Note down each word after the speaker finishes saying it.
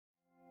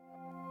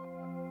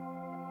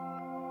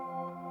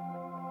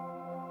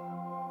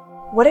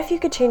What if you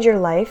could change your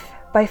life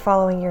by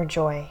following your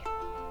joy?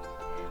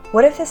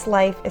 What if this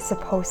life is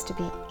supposed to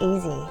be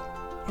easy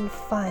and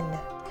fun?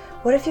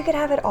 What if you could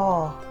have it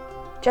all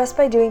just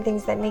by doing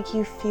things that make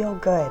you feel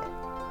good?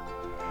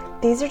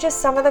 These are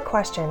just some of the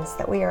questions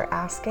that we are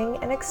asking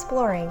and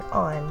exploring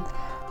on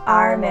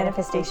Our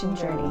Manifestation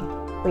Journey.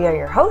 We are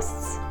your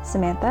hosts,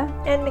 Samantha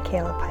and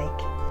Michaela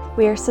Pike.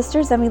 We are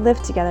sisters and we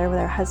live together with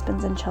our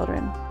husbands and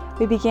children.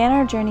 We began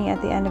our journey at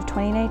the end of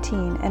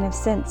 2019 and have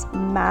since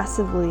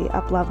massively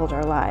up-leveled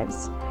our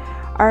lives.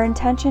 Our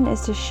intention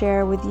is to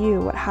share with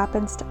you what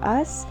happens to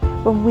us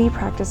when we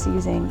practice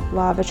using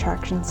law of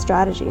attraction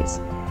strategies.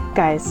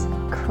 Guys,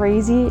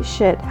 crazy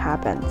shit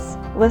happens.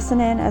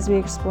 Listen in as we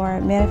explore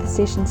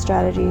manifestation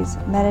strategies,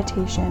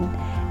 meditation,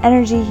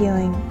 energy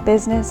healing,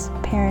 business,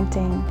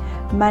 parenting,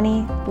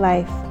 money,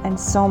 life, and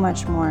so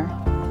much more.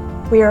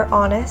 We are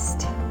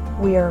honest,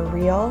 we are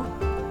real,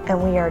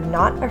 and we are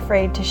not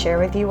afraid to share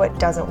with you what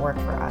doesn't work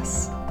for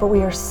us. But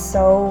we are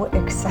so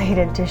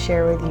excited to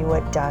share with you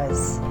what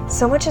does.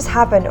 So much has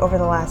happened over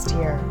the last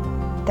year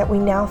that we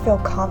now feel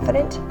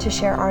confident to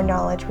share our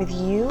knowledge with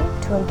you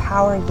to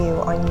empower you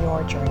on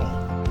your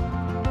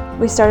journey.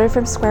 We started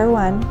from square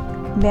one,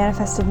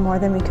 manifested more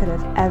than we could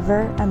have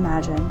ever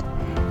imagined,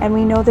 and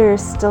we know there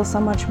is still so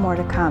much more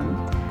to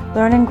come.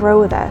 Learn and grow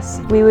with us.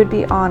 We would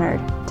be honored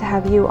to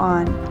have you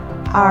on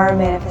our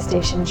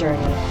manifestation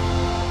journey.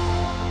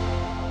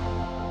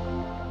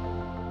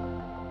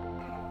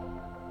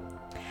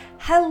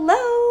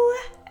 Hello,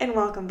 and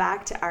welcome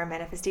back to Our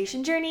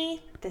Manifestation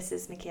Journey. This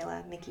is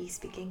Michaela, Mickey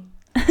speaking.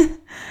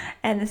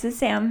 And this is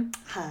Sam.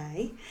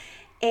 Hi.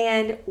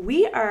 And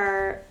we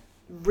are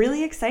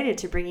really excited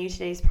to bring you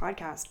today's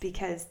podcast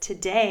because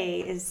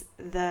today is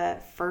the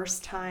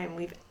first time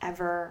we've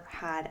ever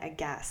had a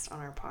guest on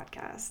our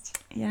podcast.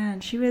 Yeah,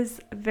 and she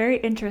was a very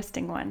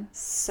interesting one.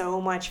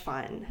 So much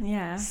fun.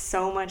 Yeah.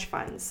 So much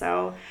fun.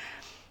 So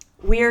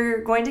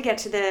we're going to get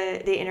to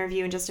the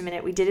interview in just a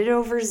minute. We did it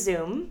over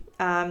Zoom,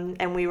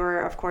 and we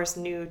were, of course,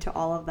 new to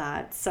all of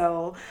that.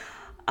 So,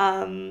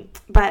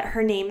 but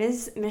her name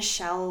is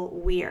Michelle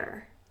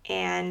Weir,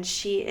 and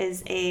she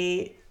is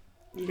you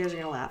guys are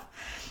going to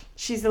laugh.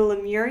 She's a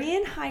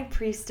Lemurian high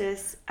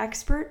priestess,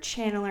 expert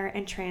channeler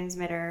and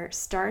transmitter,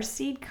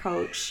 starseed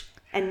coach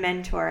and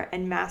mentor,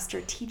 and master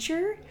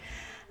teacher.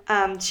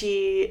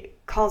 She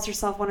calls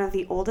herself one of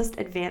the oldest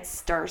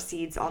advanced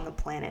starseeds on the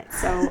planet.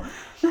 So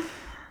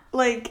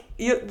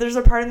there's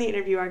a part in the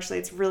interview, actually,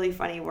 it's really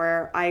funny,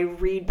 where I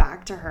read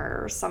back to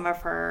her some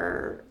of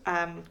her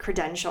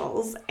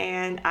credentials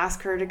and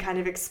ask her to kind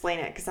of explain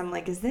it, because I'm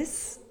like,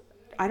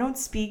 I don't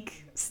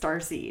speak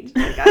starseed.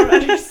 I don't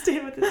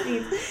understand what this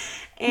means.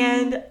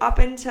 And up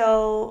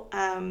until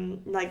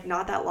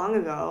not that long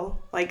ago,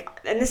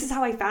 and this is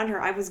how I found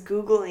her. I was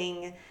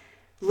Googling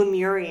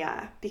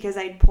Lemuria because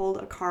I'd pulled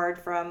a card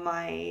from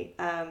my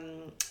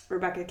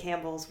Rebecca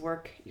Campbell's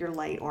Work Your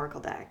Light Oracle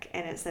deck,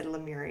 and it said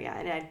Lemuria,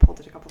 and I'd pulled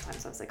it a couple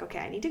times. So I was like, okay,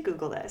 I need to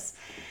Google this.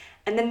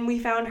 And then we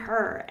found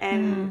her,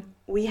 and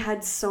we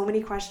had so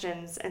many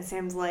questions, and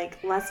Sam's like,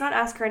 let's not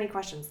ask her any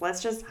questions.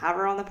 Let's just have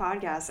her on the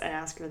podcast and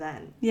ask her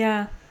then.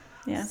 Yeah.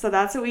 So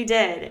that's what we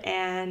did,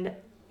 and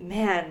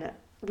man,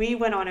 we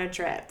went on a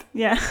trip.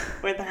 Yeah.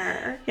 With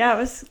her. Yeah,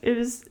 it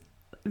was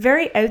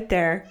very out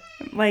there,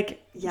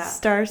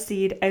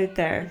 starseed out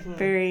there,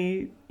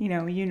 very,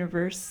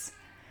 universe,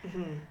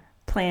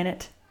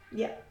 planet,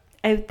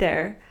 out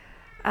there.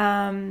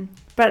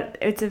 But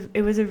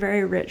it was a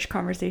very rich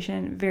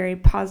conversation, very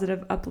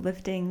positive,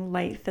 uplifting,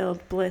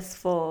 light-filled,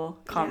 blissful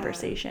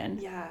conversation.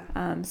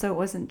 Yeah. So it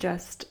wasn't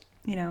just,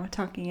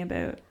 talking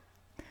about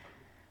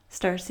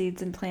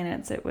starseeds and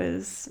planets. It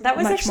was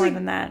much more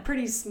than that.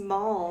 Pretty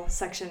small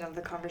section of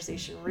the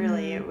conversation,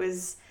 really.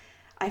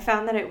 I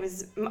found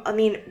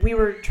that we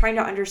were trying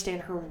to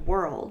understand her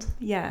world.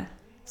 Yeah.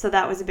 So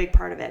that was a big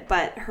part of it.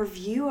 But her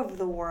view of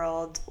the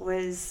world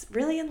was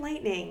really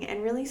enlightening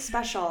and really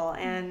special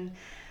and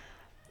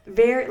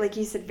very, like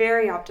you said,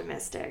 very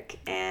optimistic,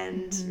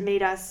 and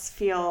made us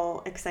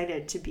feel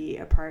excited to be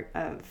a part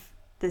of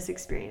this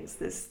experience,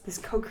 this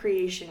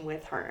co-creation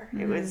with her.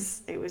 It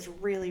was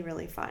really,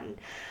 really fun.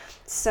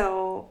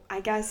 So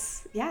I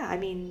guess,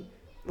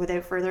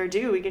 without further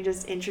ado, we can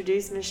just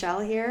introduce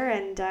Michelle here.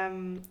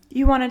 And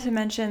you wanted to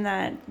mention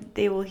that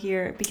they will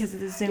hear, because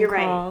of the Zoom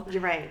call.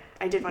 You're right.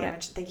 I did want to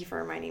mention, thank you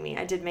for reminding me.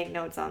 I did make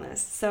notes on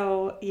this.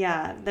 So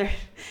yeah, there are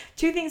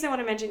two things I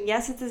want to mention.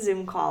 Yes, it's a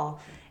Zoom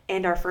call,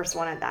 and our first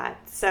one at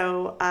that.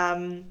 So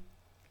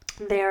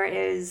there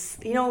is,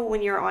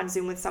 when you're on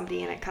Zoom with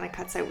somebody and it kind of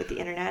cuts out with the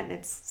internet, and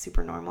it's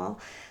super normal.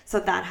 So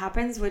that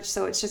happens,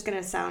 so it's just going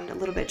to sound a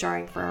little bit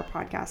jarring for our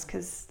podcast,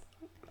 because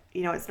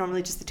it's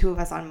normally just the two of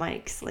us on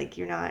mics.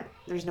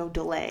 There's no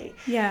delay.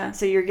 Yeah.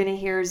 So you're going to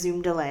hear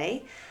Zoom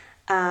delay.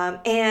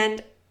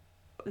 And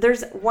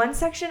there's one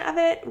section of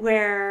it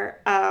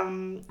where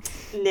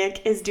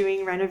Nick is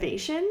doing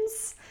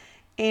renovations,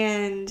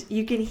 and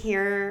you can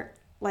hear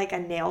a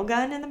nail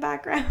gun in the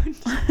background.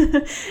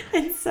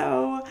 And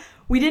so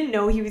we didn't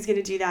know he was going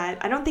to do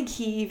that. I don't think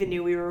he even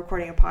knew we were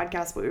recording a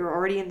podcast, but we were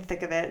already in the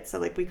thick of it. So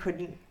we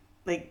couldn't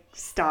like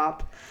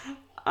stop.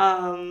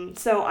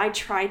 So I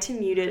try to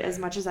mute it as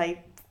much as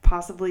I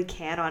possibly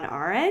can on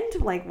our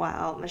end, like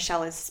while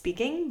Michelle is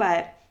speaking.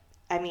 But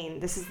I mean,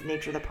 this is the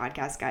nature of the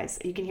podcast, guys.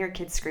 You can hear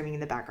kids screaming in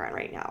the background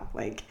right now.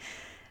 Like,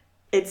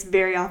 it's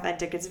very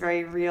authentic. It's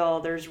very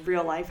real. There's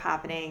real life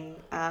happening.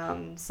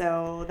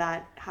 So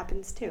that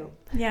happens too.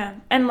 Yeah.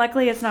 And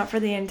luckily it's not for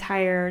the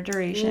entire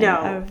duration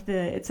of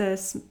the, it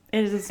is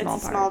a small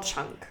part. Small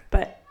chunk.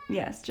 But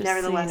yes, just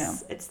nevertheless, so you know.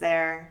 It's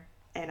there.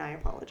 And I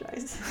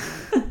apologize.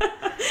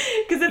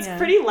 Because it's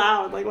pretty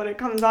loud. Like when it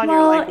comes on,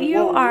 you're like, whoa.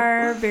 You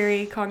are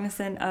very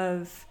cognizant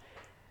of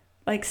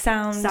like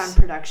sound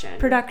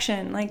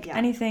production, like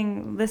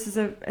anything. This is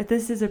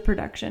a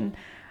production.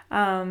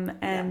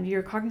 And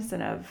you're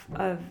cognizant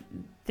of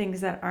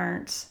things that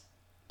aren't,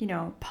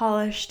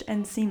 polished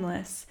and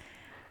seamless.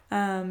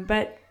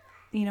 But,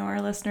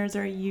 our listeners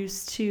are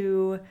used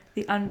to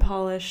the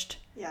unpolished.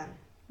 Yeah.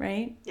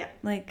 Right? Yeah.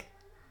 Like,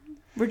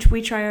 which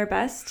we try our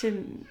best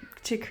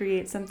to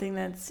create something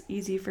that's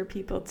easy for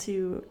people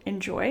to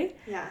enjoy.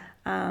 Yeah.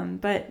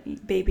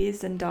 But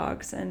babies and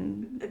dogs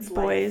and it's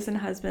boys life. And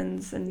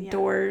husbands and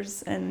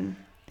doors and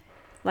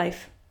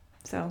life.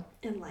 So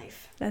in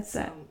life. That's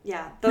it.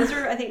 Yeah. Those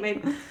are, I think,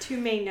 my two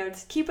main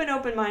notes. Keep an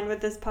open mind with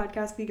this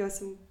podcast. We go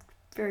some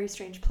very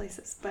strange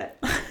places, but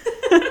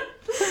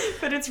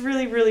but it's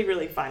really, really,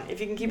 really fun.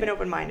 If you can keep an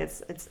open mind,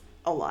 it's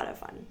a lot of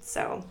fun.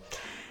 So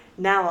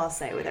now I'll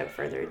say, without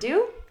further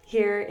ado,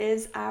 here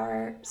is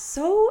our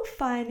so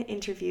fun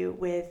interview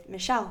with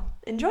Michelle.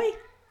 Enjoy.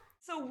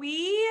 So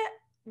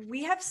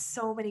we have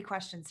so many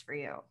questions for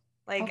you.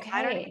 Like, okay.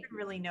 I don't even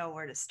really know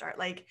where to start.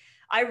 Like,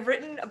 I've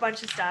written a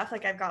bunch of stuff.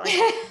 Like, I've got like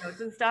notes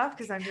and stuff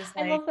because I'm just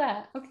like, I love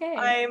that. Okay.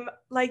 I'm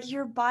like,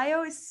 your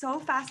bio is so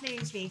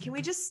fascinating to me. Can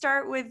we just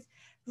start with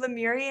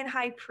Lemurian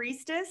High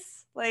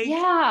Priestess? Like,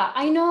 yeah,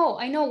 I know.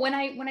 When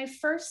I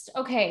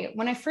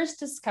first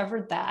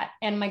discovered that,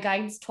 and my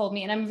guides told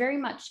me, and I'm very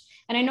much,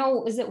 and I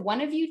know, is it one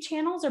of you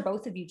channels or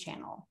both of you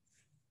channel?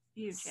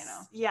 You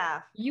channel.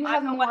 Yeah. You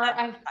have more.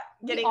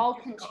 We all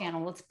can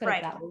channel. Let's put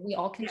it that way. We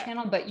all can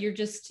channel, but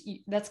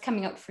that's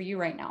coming out for you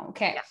right now.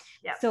 Okay.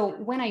 Yeah. So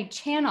when I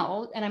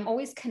channel, and I'm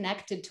always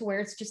connected to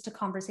where it's just a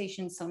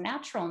conversation so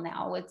natural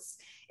now,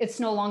 it's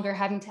no longer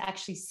having to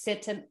actually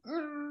sit and,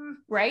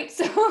 right.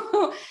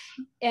 So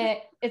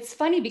it's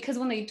funny because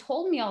when they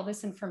told me all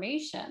this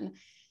information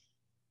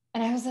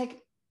and I was like,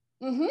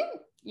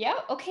 yeah,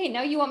 okay.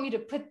 Now you want me to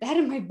put that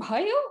in my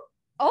bio?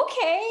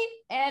 Okay.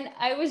 And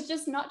I was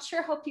just not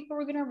sure how people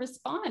were going to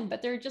respond,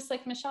 but they're just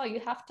like, Michelle, you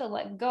have to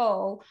let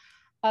go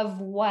of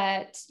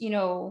what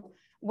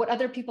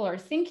other people are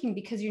thinking,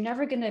 because you're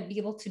never going to be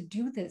able to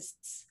do this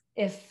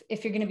if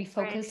you're going to be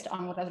focused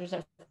on what others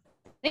are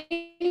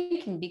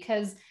thinking,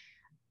 because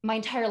my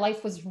entire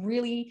life was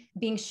really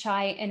being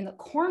shy in the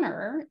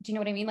corner. Do you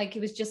know what I mean? Like, it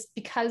was just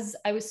because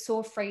I was so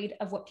afraid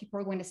of what people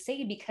were going to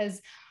say,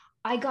 because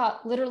I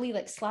got literally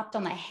like slapped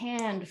on the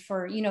hand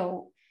for,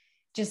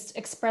 just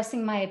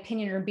expressing my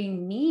opinion or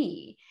being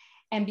me.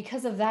 And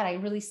because of that, I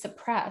really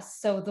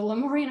suppressed. So the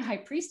Lemurian High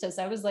Priestess,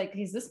 I was like,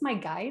 is this my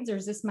guides or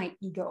is this my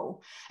ego?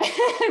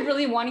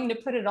 Really wanting to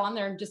put it on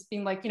there and just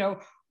being like,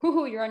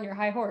 hoo-hoo, you're on your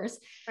high horse.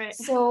 Right.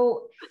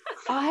 So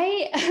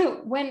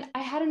when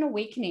I had an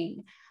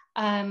awakening,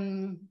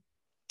 my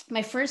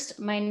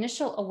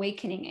initial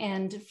awakening,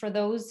 and for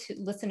those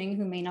listening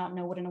who may not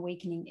know what an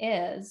awakening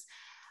is,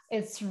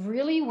 it's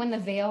really when the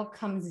veil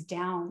comes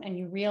down and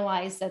you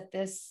realize that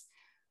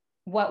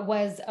what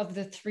was of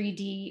the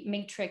 3D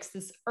matrix,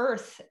 this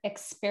earth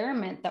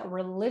experiment that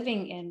we're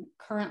living in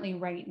currently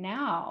right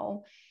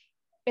now,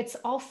 it's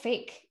all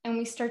fake. And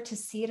we start to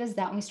see it as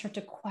that, and we start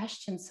to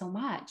question so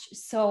much.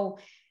 So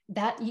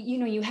that,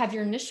 you have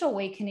your initial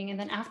awakening, and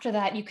then after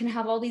that, you can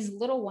have all these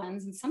little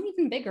ones, and some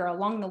even bigger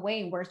along the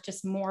way, where it's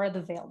just more of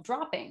the veil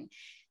dropping,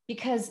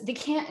 because they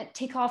can't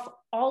take off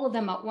all of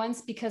them at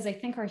once, because I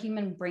think our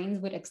human brains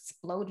would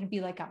explode. It'd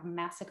be like a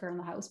massacre in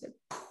the house, but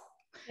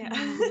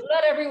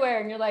blood everywhere,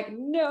 and you're like,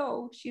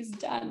 no, she's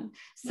done.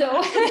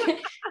 So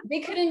they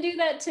couldn't do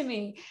that to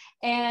me.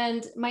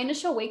 And my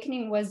initial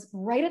awakening was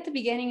right at the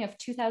beginning of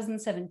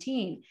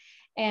 2017,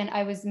 and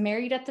I was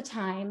married at the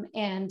time,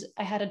 and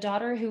I had a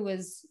daughter who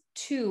was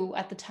 2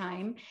 at the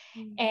time.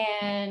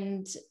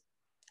 And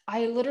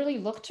I literally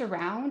looked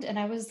around and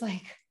I was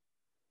like,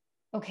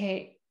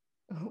 okay,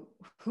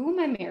 who am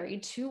I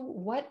married to?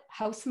 What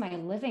house am I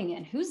living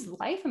in? Whose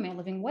life am I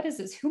living? What is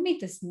this? Who made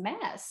this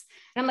mess?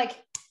 And I'm like,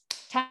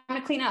 time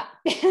to clean up.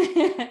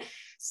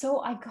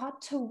 So I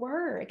got to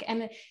work,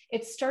 and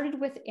it started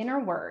with inner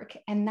work.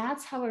 And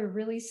that's how I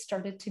really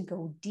started to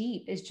go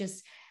deep, is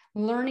just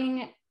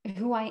learning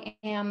who I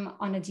am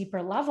on a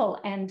deeper level.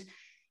 And,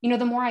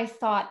 the more I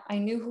thought I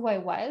knew who I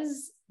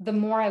was, the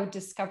more I would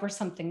discover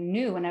something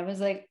new. And I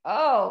was like,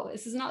 oh,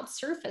 this is not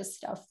surface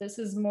stuff. This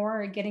is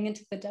more getting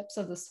into the depths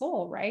of the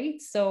soul.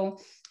 Right. So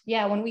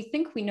yeah, when we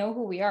think we know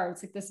who we are,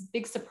 it's like this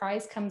big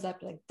surprise comes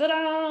up, like,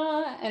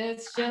 ta-da! And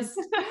it's just,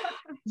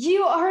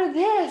 you are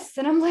this.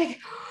 And I'm like,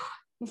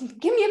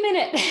 give me a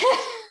minute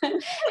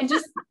and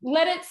just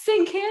let it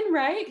sink in.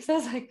 Right. Because I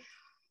was like,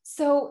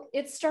 So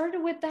it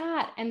started with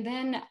that. And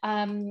then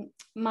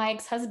my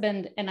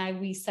ex-husband and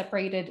we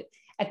separated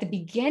at the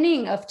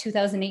beginning of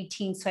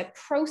 2018. So I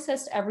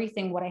processed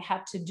everything, what I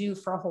had to do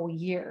for a whole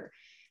year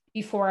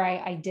before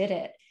I did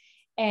it.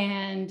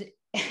 And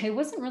it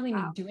wasn't really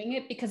me doing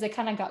it, because I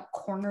kind of got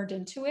cornered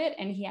into it.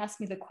 And he asked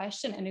me the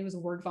question and it was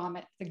word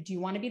vomit. Like, do you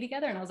want to be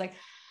together? And I was like,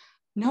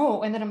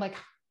 no. And then I'm like,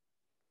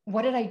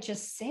 what did I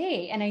just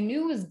say? And I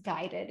knew it was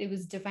guided. It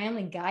was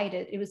divinely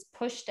guided. It was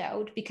pushed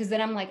out, because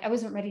then I'm like, I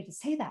wasn't ready to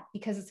say that,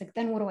 because it's like,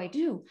 then what do I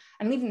do?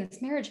 I'm leaving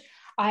this marriage.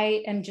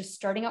 I am just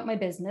starting out my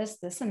business,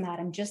 this and that.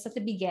 I'm just at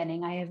the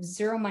beginning. I have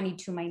zero money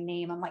to my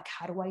name. I'm like,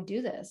 how do I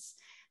do this?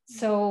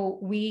 So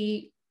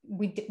we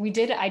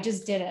did it. I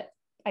just did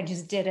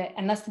it.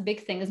 And that's the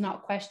big thing, is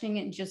not questioning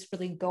it and just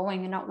really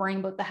going and not worrying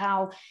about the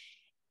how.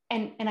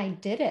 And I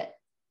did it.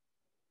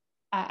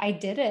 I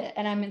did it.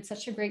 And I'm in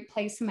such a great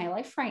place in my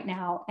life right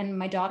now. And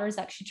my daughter is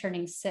actually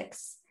turning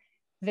 6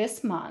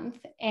 this month.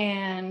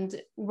 And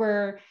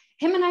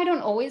him and I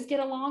don't always get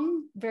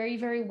along very,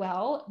 very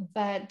well,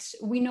 but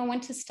we know when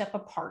to step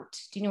apart.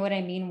 Do you know what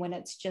I mean? When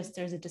it's just,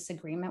 there's a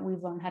disagreement,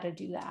 we've learned how to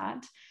do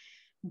that.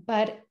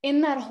 But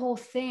in that whole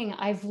thing,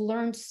 I've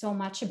learned so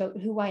much about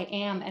who I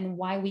am and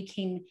why we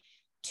came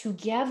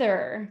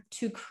together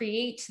to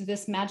create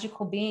this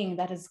magical being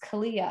that is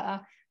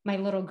Kalia, my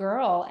little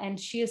girl. And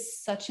she is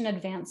such an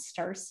advanced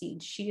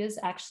starseed. She is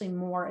actually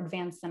more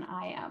advanced than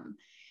I am.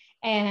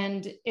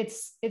 And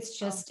it's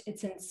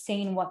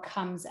insane what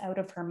comes out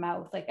of her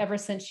mouth. Like, ever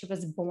since she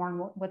was born,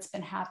 what's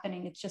been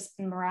happening, it's just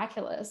been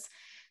miraculous.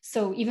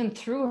 So even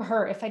through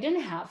her, if I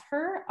didn't have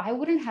her, I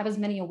wouldn't have as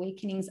many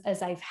awakenings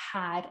as I've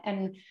had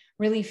and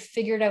really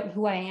figured out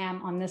who I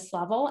am on this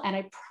level. And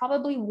I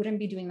probably wouldn't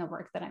be doing the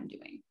work that I'm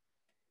doing.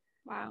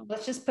 Wow.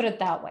 Let's just put it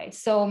that way.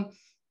 So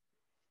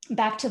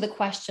back to the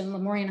question,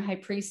 Lemurian High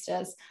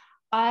Priestess,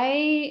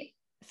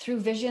 through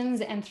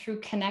visions and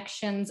through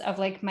connections of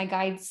like my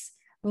guides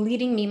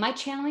leading me, my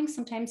channeling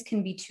sometimes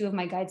can be 2 of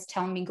my guides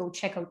telling me, go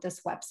check out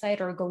this website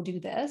or go do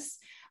this,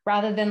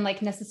 rather than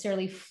like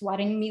necessarily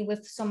flooding me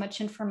with so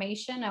much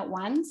information at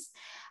once.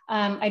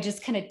 I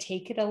just kind of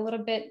take it a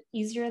little bit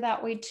easier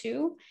that way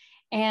too.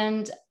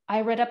 And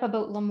I read up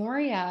about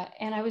Lemuria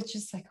and I was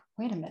just like,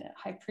 wait a minute,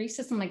 High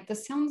Priestess. I'm like,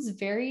 this sounds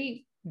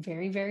very,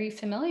 very, very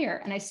familiar.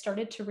 And I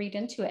started to read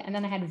into it. And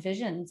then I had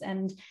visions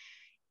and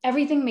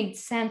everything made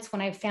sense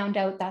when I found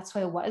out that's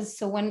what it was.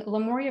 So when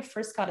Lemuria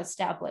first got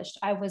established,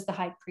 I was the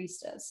High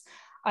Priestess.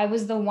 I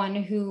was the one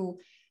who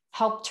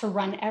helped to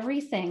run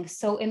everything.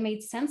 So it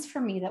made sense for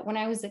me that when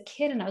I was a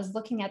kid and I was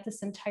looking at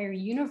this entire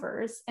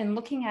universe and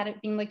looking at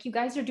it being like, you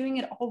guys are doing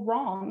it all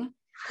wrong.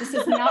 This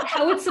is not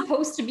how it's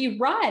supposed to be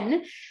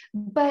run.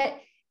 But,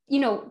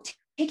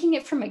 taking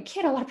it from a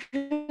kid, a lot of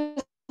people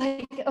are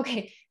like,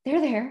 okay, they're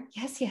there.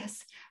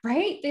 Yes.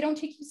 Right. They don't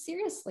take you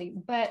seriously.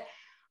 But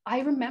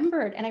I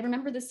remember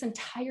this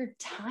entire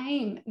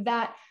time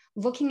that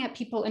looking at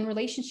people in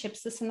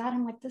relationships, this and that,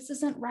 I'm like, this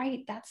isn't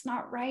right. That's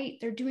not right.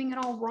 They're doing it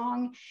all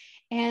wrong.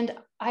 And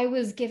I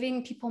was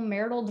giving people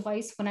marital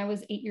advice when I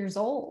was 8 years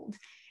old.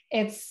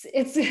 It's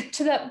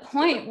to that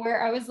point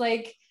where I was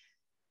like,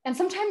 and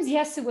sometimes,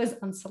 yes, it was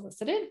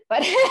unsolicited,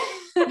 but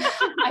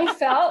I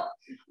felt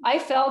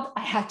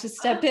I had to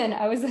step in.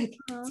 I was like,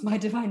 it's my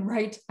divine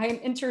right. I am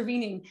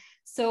intervening.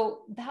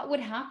 So that would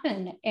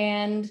happen.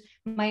 And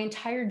my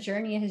entire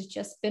journey has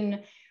just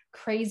been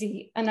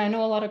crazy. And I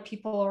know a lot of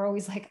people are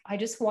always like, I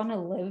just want to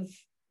live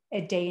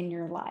a day in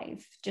your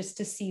life just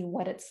to see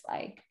what it's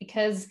like,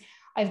 because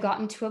I've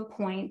gotten to a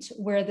point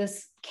where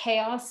this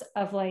chaos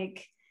of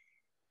like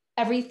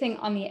everything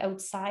on the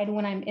outside,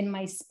 when I'm in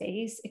my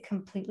space, it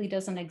completely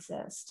doesn't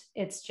exist.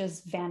 It's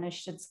just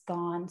vanished. It's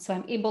gone. So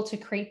I'm able to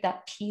create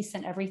that peace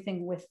and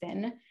everything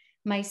within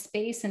my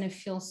space. And it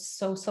feels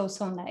so, so,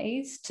 so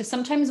nice, to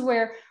sometimes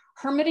where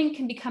hermiting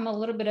can become a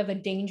little bit of a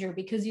danger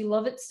because you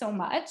love it so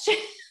much,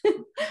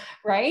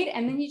 right?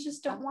 And then you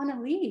just don't want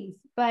to leave.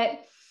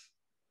 But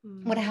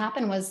what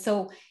happened was,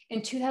 so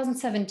in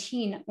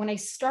 2017, when I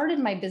started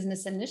my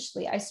business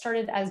initially, I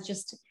started as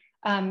just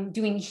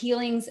doing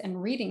healings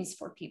and readings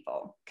for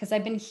people, because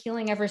I've been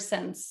healing ever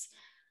since,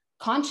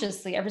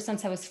 consciously, ever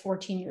since I was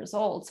 14 years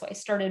old. So I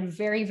started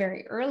very,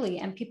 very early,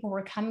 and people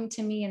were coming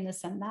to me and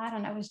this and that.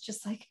 And I was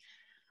just like,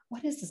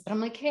 what is this? But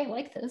I'm like, hey, I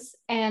like this.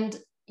 And,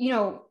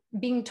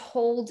 being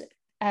told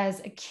as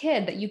a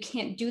kid that you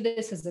can't do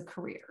this as a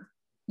career,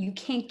 you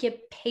can't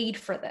get paid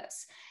for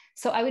this.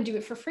 So I would do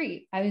it for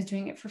free. I was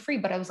doing it for free,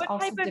 but I was what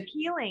also type of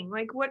healing?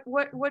 Like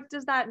what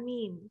does that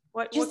mean?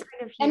 What kind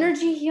of healing?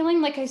 Energy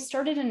healing. Like I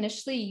started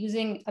initially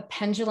using a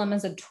pendulum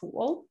as a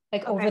tool,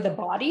 like over the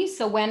body.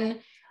 So when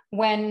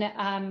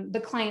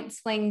the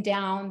client's laying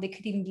down, they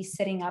could even be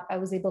sitting up, I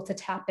was able to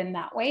tap in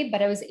that way.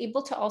 But I was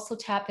able to also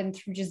tap in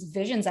through just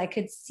visions. I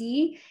could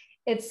see,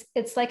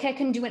 it's like I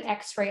can do an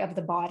X-ray of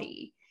the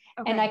body.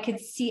 And I could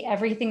see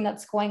everything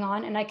that's going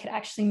on, and I could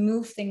actually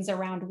move things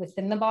around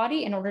within the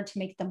body in order to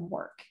make them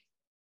work.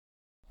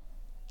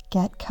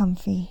 Get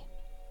comfy,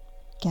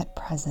 get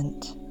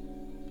present.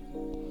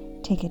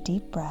 Take a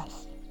deep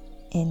breath.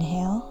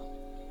 Inhale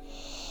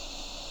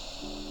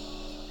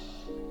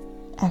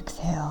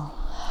exhale.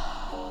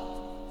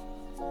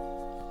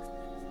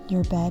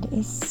 Your bed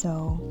is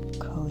so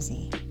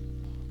cozy.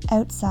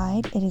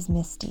 Outside, it is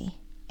misty,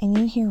 and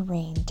you hear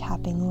rain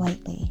tapping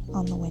lightly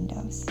on the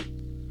windows.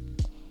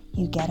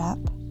 You get up,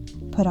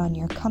 put on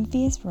your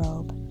comfiest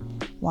robe,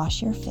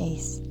 wash your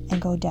face,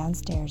 and go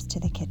downstairs to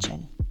the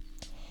kitchen.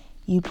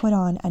 You put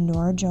on a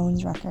Norah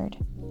Jones record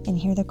and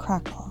hear the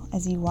crackle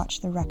as you watch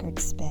the record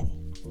spin.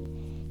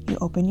 You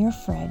open your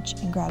fridge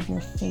and grab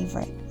your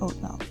favorite oat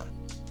milk.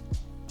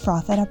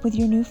 Froth it up with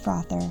your new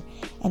frother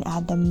and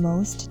add the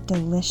most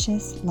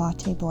delicious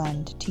latte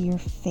blend to your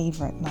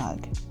favorite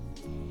mug.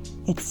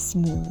 It's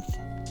smooth,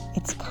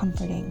 it's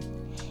comforting,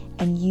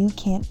 and you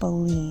can't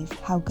believe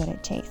how good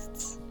it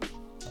tastes.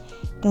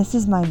 This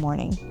is my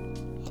morning.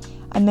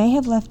 I may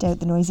have left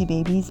out the noisy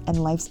babies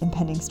and life's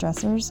impending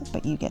stressors,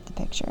 but you get the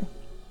picture.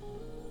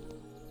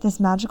 This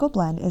magical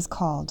blend is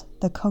called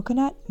the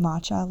Coconut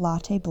Matcha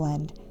Latte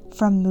Blend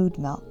from Mood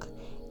Milk,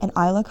 and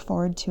I look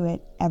forward to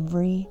it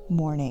every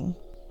morning.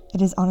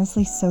 It is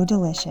honestly so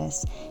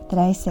delicious that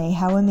I say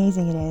how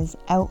amazing it is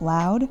out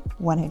loud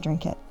when I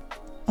drink it.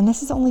 And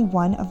this is only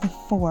one of the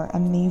 4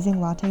 amazing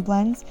latte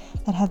blends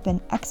that have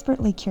been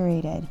expertly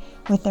curated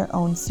with their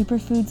own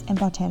superfoods and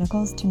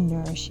botanicals to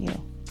nourish you.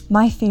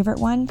 My favorite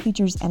one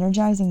features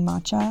energizing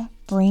matcha,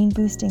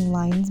 brain-boosting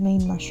lion's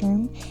mane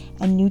mushroom,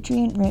 and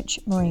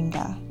nutrient-rich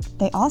moringa.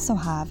 They also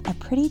have a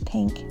pretty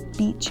pink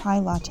beet chai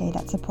latte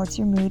that supports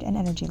your mood and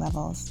energy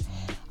levels,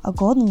 a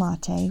golden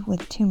latte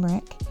with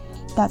turmeric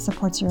that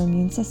supports your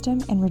immune system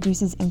and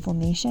reduces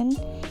inflammation,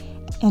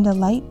 and a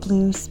light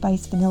blue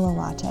spiced vanilla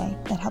latte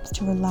that helps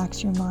to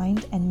relax your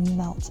mind and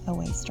melt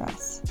away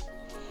stress.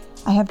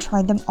 I have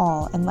tried them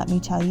all, and let me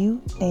tell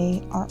you,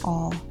 they are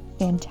all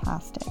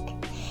fantastic.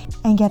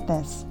 And get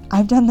this,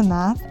 I've done the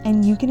math,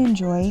 and you can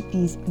enjoy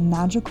these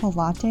magical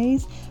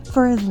lattes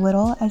for as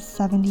little as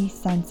 70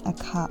 cents a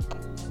cup.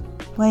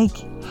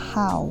 Like,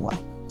 how?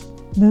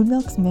 Mood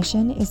Milk's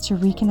mission is to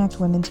reconnect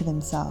women to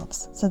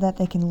themselves so that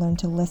they can learn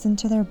to listen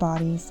to their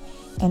bodies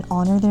and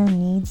honor their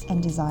needs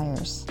and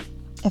desires.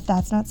 If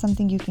that's not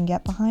something you can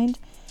get behind,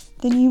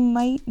 then you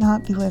might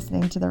not be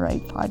listening to the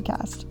right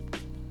podcast.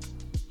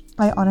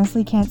 I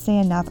honestly can't say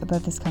enough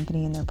about this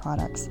company and their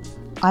products.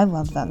 I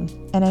love them,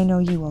 and I know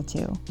you will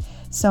too.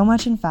 So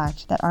much, in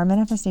fact, that Our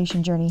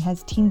Manifestation Journey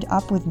has teamed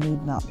up with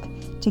Mood Milk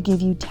to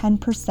give you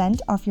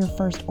 10% off your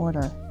first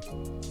order.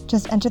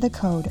 Just enter the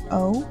code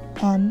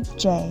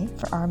OMJ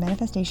for Our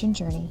Manifestation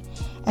Journey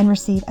and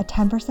receive a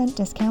 10%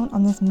 discount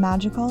on this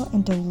magical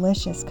and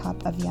delicious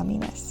cup of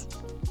yumminess.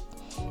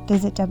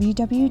 Visit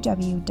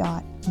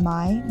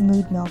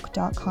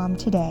www.mymoodmilk.com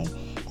today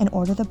and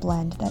order the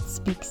blend that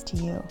speaks to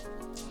you.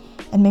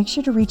 And make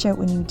sure to reach out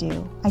when you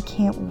do. I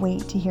can't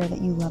wait to hear that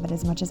you love it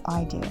as much as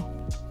I do.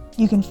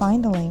 You can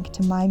find the link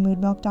to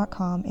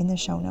mymoodmilk.com in the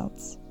show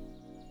notes.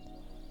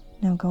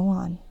 Now go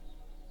on,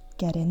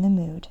 get in the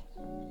mood.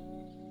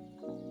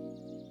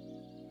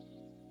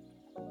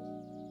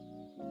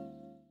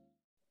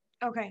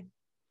 Okay.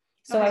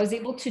 So I was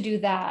able to do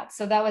that.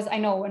 So that was, I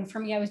know. And for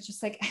me, I was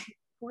just like,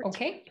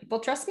 okay, people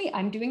trust me.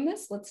 I'm doing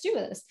this. Let's do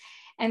this.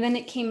 And then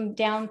it came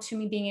down to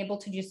me being able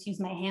to just use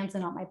my hands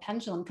and not my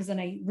pendulum, because then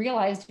I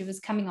realized it was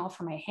coming all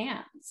from my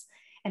hands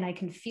and I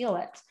can feel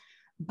it,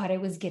 but I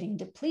was getting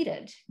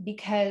depleted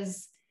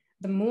because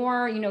the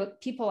more,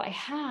 people I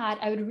had,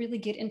 I would really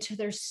get into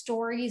their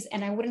stories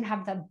and I wouldn't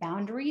have that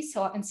boundary.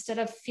 So instead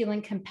of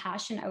feeling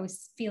compassion, I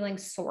was feeling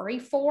sorry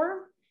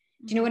for,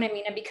 do you know what I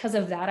mean? And because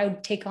of that, I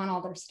would take on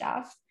all their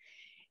stuff.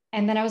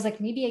 And then I was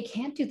like, maybe I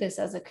can't do this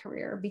as a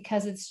career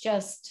because it's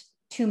just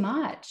too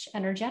much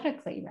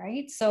energetically,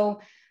 right?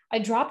 So I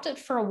dropped it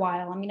for a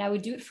while. I mean, I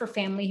would do it for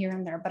family here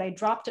and there, but I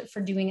dropped it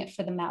for doing it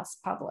for the mass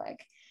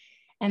public.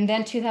 And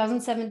then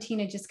 2017,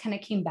 it just kind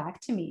of came back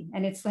to me.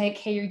 And it's like,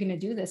 hey, you're going to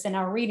do this in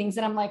our readings.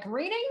 And I'm like,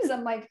 readings?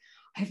 I'm like,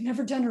 I've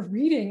never done a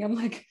reading. I'm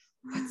like,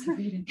 what's a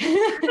reading?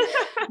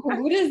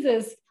 What is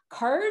this?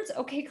 Cards?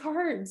 Okay,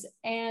 cards.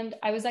 And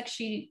I was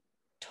actually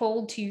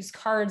told to use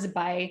cards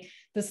by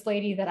this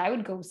lady that I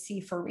would go see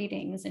for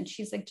readings. And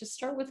she's like, just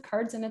start with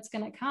cards and it's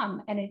going to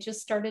come. And it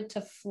just started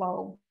to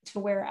flow to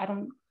where I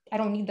don't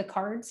need the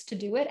cards to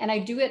do it. And I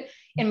do it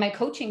in my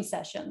coaching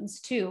sessions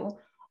too,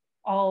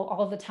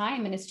 all the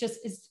time. And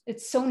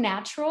it's so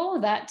natural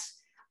that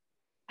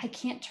I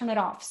can't turn it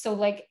off. So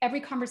like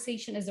every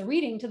conversation is a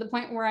reading, to the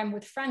point where I'm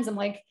with friends. I'm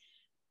like,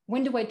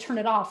 when do I turn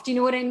it off? Do you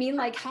know what I mean?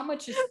 Like how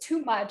much is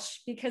too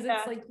much? Because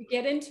it's like you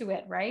get into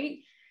it, right?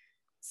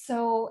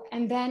 So,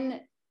 and then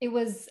it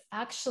was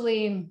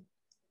actually,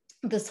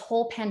 this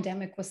whole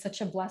pandemic was such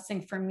a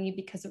blessing for me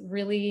because it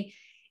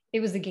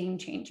was a game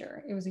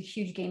changer. It was a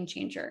huge game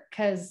changer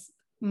because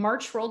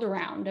March rolled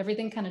around,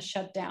 everything kind of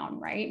shut down,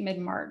 right?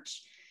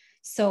 Mid-March.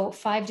 So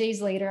 5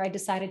 days later, I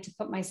decided to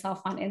put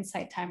myself on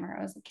Insight Timer.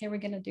 I was like, okay, we're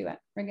going to do it.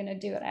 We're going to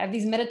do it. I have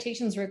these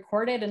meditations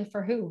recorded, and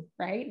for who,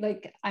 right?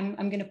 Like I'm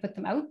going to put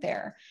them out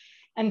there.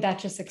 And that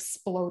just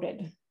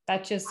exploded.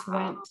 That just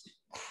went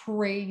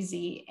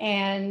crazy.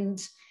 And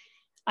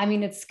I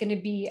mean, it's going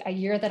to be a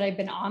year that I've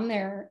been on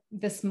there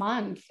this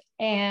month.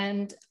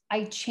 And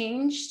I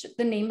changed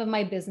the name of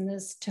my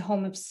business to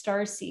Home of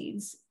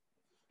Starseeds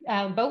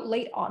about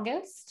late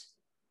August.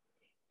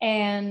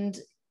 And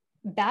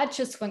that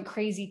just went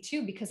crazy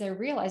too, because I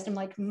realized I'm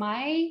like,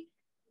 my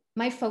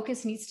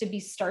focus needs to be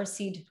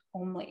starseed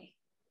only.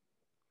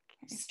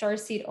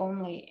 Starseed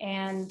only.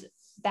 And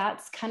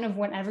that's kind of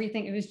when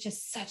everything, it was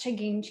just such a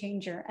game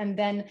changer. And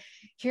then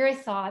here I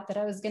thought that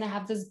I was going to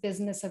have this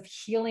business of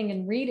healing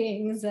and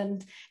readings.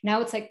 And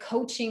now it's like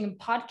coaching and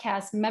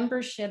podcasts,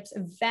 memberships,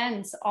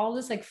 events, all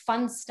this like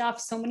fun stuff,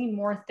 so many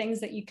more things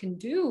that you can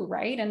do.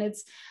 Right. And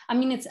it's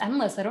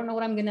endless. I don't know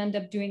what I'm going to end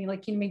up doing,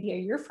 like, maybe a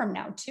year from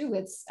now too.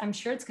 I'm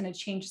sure it's going to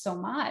change so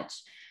much,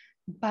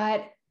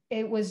 but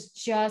it was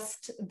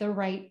just the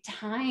right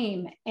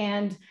time.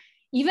 And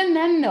even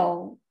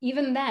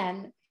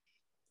then,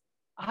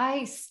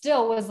 I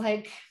still was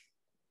like,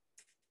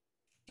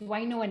 do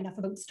I know enough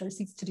about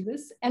starseeds to do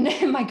this? And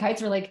then my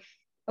guides were like,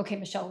 okay,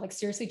 Michelle, like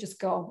seriously, just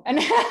go. And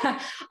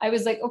I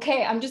was like,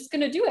 okay, I'm just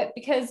going to do it.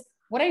 Because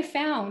what I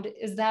found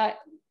is that,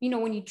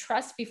 when you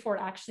trust before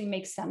it actually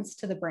makes sense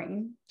to the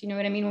brain, do you know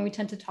what I mean? When we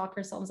tend to talk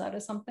ourselves out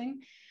of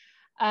something,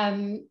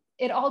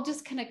 it all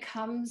just kind of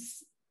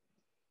comes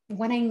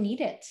when I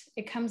need it.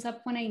 It comes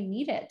up when I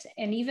need it.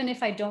 And even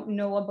if I don't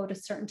know about a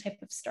certain type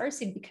of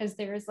starseed, because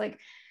there's like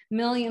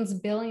millions,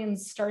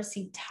 billions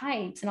starseed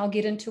types, and I'll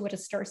get into what a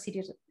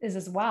starseed is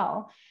as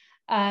well.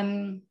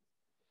 They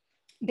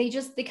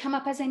come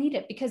up as I need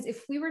it, because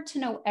if we were to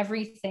know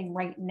everything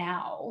right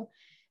now,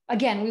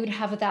 again, we would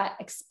have that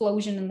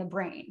explosion in the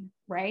brain,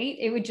 right?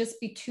 It would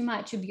just be too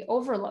much. It'd be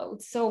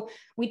overload. So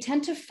we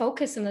tend to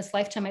focus in this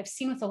lifetime. I've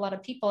seen with a lot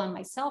of people and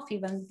myself,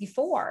 even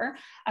before,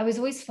 I was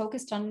always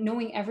focused on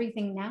knowing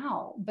everything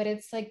now, but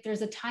it's like,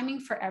 there's a timing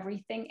for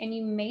everything, and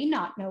you may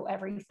not know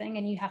everything,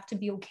 and you have to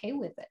be okay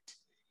with it,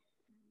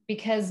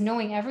 because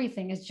knowing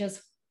everything is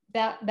just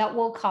that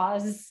will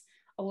cause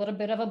a little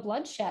bit of a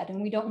bloodshed,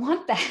 and we don't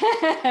want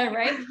that,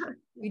 right?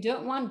 We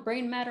don't want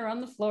brain matter on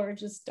the floor.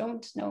 Just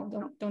don't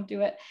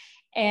do it.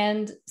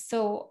 And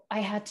so I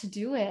had to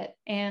do it.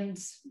 And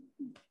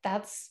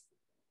that's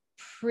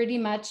pretty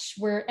much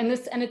where, and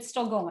it's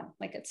still going,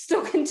 like it's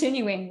still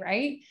continuing,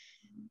 right?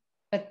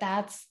 But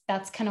that's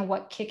kind of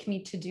what kicked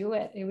me to do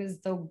it. It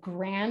was the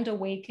grand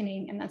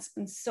awakening. And that's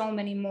been so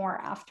many more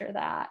after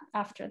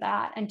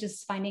that, and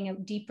just finding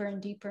out deeper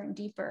and deeper and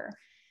deeper.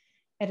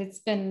 And it's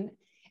been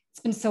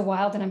so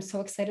wild, and I'm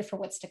so excited for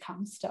what's to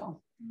come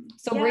still.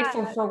 So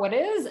grateful for what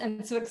is,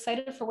 and so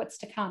excited for what's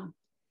to come.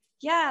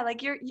 Yeah,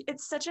 like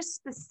it's such a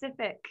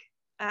specific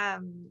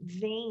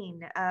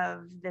vein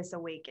of this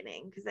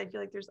awakening, because I feel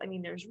like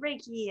there's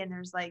Reiki, and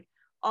there's like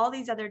all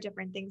these other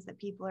different things that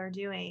people are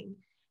doing.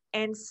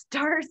 And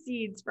star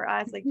seeds for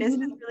us, like this is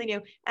really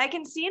new. I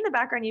can see in the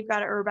background you've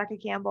got a Rebecca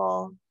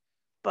Campbell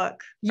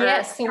book.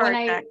 Yes. So when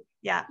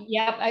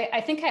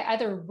I think I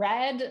either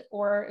read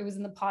or it was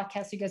in the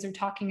podcast, you guys are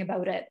talking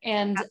about it.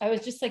 And I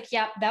was just like,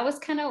 that was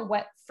kind of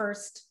what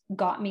first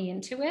got me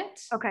into it.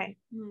 Okay.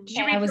 Did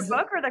you read the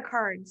book or the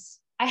cards?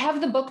 I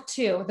have the book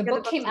too. The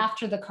book came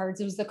after the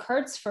cards. It was the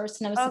cards first.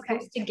 And I was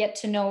supposed to get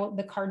to know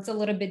the cards a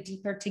little bit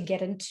deeper, to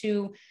get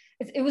into,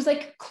 it was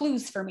like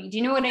clues for me. Do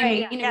you know what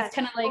I mean? It was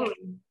kind of like,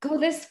 go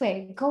this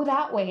way, go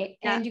that way.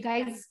 Yeah. And you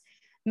guys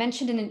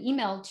mentioned in an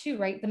email too,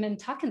 right? The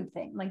Mintuckan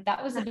thing, like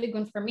that was a big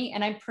one for me.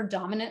 And I'm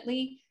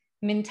predominantly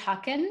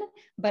Mintuckan,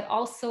 but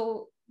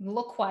also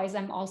look-wise,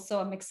 I'm also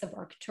a mix of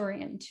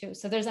Arcturian too.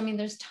 So there's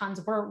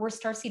tons. We're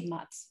starseed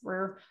mutts.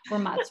 We're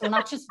mutts. We're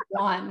not just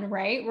one,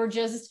 right? We're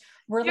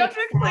you have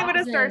to explain what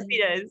a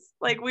starseed is.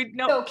 Like we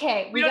know.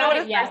 Okay, we don't know what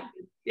a starseed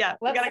is. Yeah,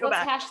 let's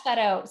hash that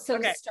out. So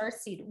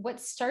starseed, what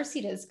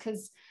starseed is,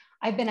 because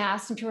I've been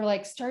asked, and people are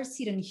like,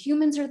 starseed and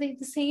humans, are they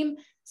the same?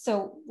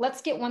 So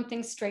let's get one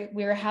thing straight.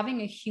 We're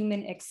having a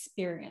human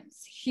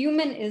experience.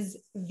 Human is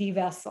the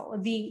vessel,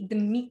 the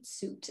meat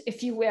suit,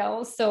 if you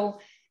will. So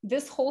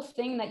this whole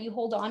thing that you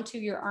hold on to,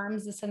 your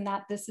arms, this and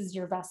that, this is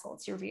your vessel.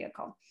 It's your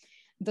vehicle.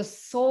 The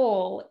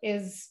soul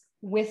is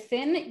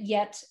within,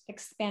 yet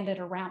expanded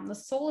around. The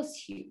soul is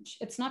huge.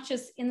 It's not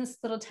just in this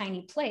little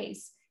tiny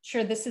place.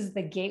 Sure, this is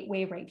the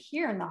gateway right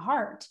here in the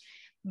heart,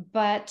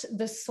 but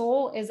the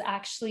soul is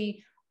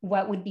actually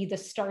what would be the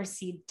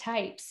starseed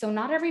type. So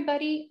not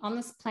everybody on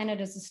this planet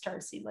is a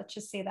starseed. Let's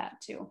just say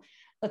that too.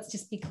 Let's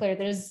just be clear.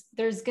 There's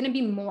going to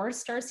be more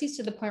starseeds,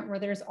 to the point where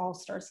there's all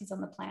starseeds on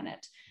the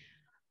planet.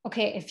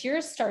 Okay, if you're a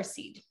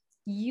starseed,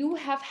 you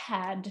have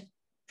had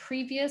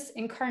previous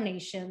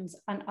incarnations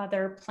on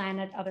other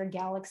planets, other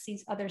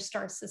galaxies, other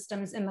star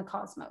systems in the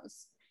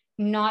cosmos,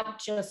 not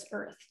just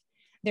Earth.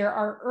 There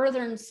are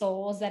earthen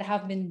souls that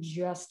have been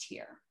just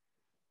here.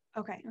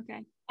 Okay.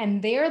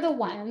 And they're the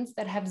ones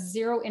that have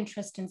zero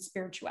interest in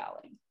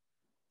spirituality.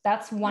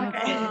 That's one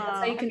thing. That's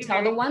how you can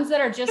tell. The ones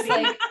that are just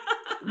like,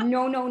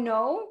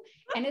 no.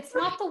 And it's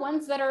not the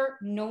ones that are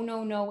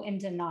no in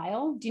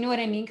denial. Do you know what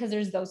I mean? Because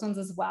there's those ones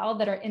as well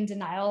that are in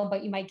denial,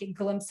 but you might get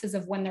glimpses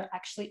of when they're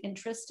actually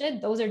interested.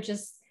 Those are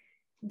just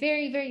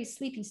very, very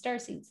sleepy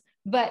starseeds.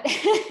 But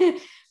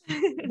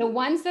the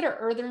ones that are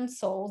earthen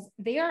souls,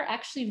 they are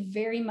actually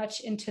very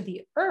much into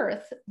the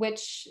earth,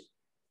 which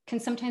can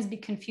sometimes be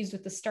confused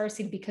with the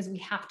starseed because we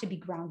have to be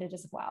grounded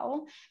as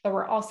well, but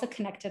we're also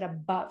connected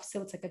above.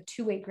 So it's like a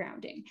two-way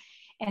grounding.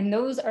 And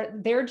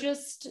they're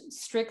just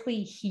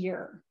strictly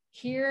here.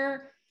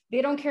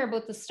 They don't care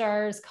about the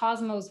stars,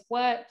 cosmos,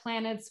 what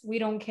planets, we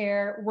don't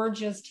care. We're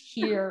just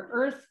here.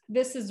 Earth,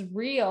 this is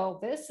real.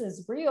 This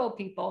is real,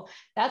 people.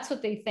 That's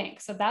what they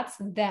think. So that's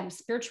them.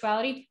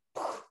 Spirituality,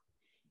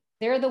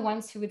 they're the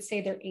ones who would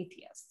say they're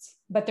atheists,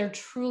 but they're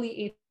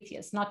truly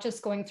atheists, not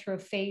just going through a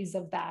phase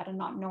of that and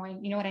not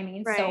knowing, you know what I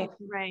mean? Right, so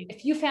right.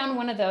 If you found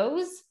one of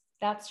those,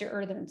 that's your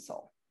earthen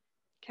soul.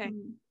 Okay.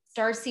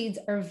 Starseeds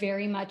are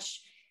very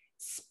much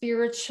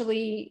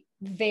spiritually,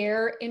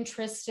 they're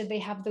interested. They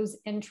have those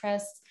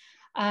interests.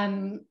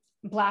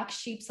 Black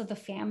sheeps of the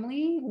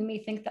family, we may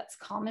think that's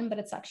common, but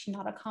it's actually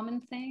not a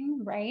common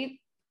thing, right?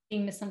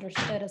 Being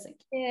misunderstood as a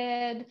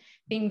kid,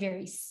 being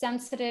very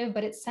sensitive,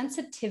 but it's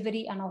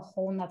sensitivity on a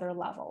whole nother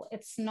level.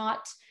 It's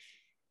not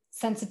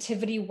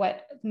sensitivity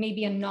what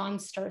maybe a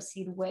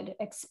non-starseed would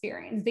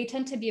experience. They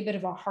tend to be a bit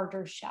of a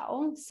harder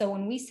shell. So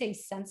when we say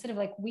sensitive,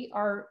 like we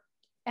are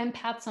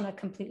empaths on a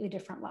completely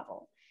different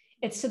level.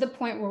 It's to the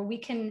point where we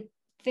can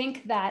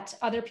think that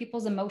other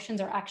people's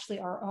emotions are actually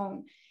our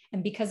own.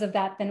 And because of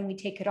that, then we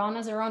take it on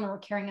as our own, or we're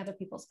carrying other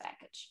people's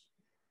baggage.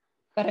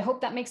 But I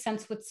hope that makes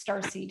sense with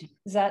starseed.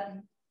 Does that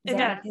make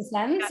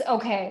sense? Yeah.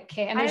 Okay.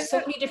 And there's so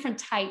many different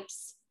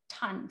types,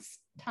 tons.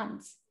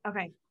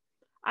 Okay.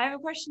 I have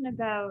a question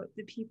about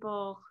the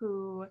people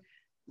who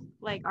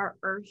like are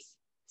earth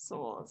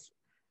souls.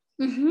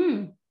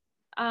 Mm-hmm.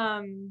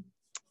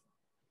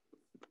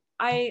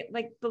 I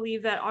like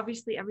believe that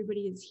obviously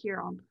everybody is here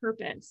on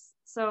purpose.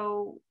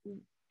 So,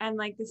 and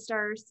like the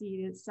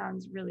starseed, it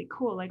sounds really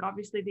cool. Like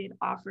obviously they'd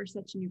offer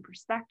such new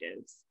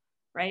perspectives,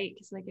 right?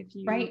 Because like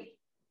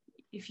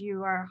if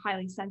you are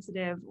highly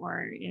sensitive,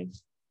 or if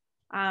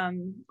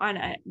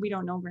we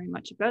don't know very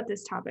much about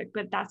this topic,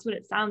 but that's what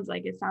it sounds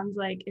like. It sounds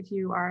like if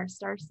you are a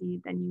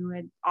starseed, then you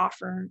would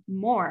offer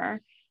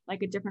more,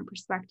 like a different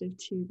perspective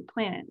to the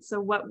planet.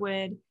 So what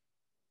would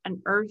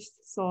an earth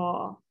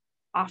soul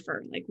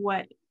offer? Like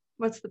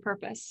what's the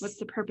purpose? What's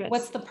the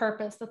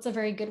purpose? That's a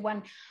very good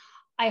one.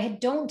 I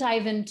don't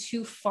dive in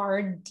too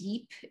far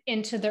deep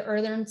into the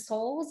earthen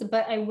souls,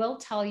 but I will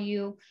tell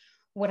you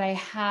what I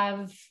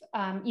have,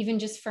 even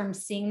just from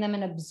seeing them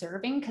and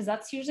observing, because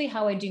that's usually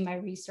how I do my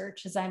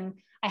research, is I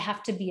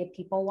have to be a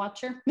people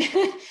watcher.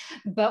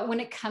 But when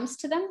it comes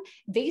to them,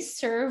 they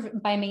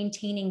serve by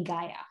maintaining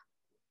Gaia,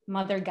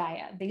 Mother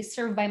Gaia. They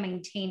serve by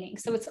maintaining.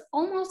 So it's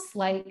almost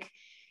like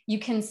you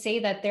can say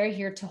that they're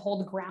here to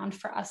hold ground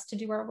for us to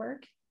do our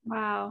work.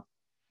 Wow.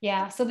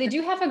 Yeah. So they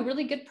do have a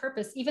really good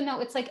purpose, even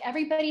though it's like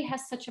everybody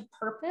has such a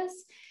purpose.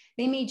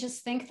 They may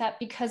just think that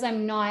because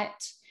I'm not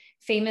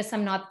famous,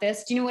 I'm not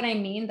this. Do you know what I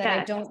mean?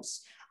 That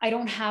I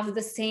don't have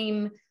the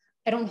same,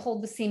 I don't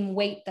hold the same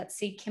weight that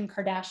say Kim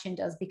Kardashian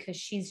does, because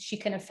she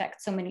can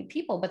affect so many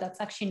people, but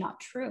that's actually not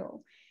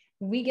true.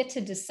 We get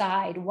to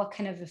decide what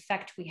kind of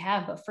effect we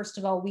have. But first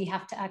of all, we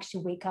have to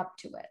actually wake up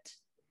to it.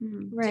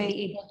 Right. To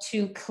be able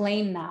to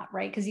claim that,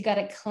 right? Because you got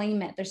to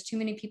claim it. There's too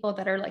many people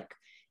that are like,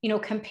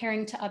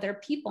 comparing to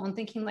other people and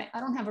thinking like, I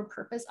don't have a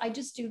purpose. I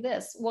just do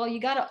this. Well, you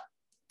got to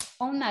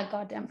own that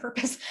goddamn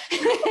purpose.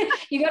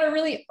 You got to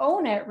really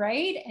own it,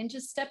 right? And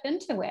just step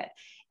into it.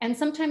 And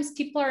sometimes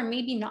people are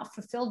maybe not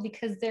fulfilled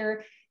because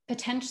they're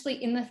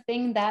potentially in the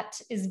thing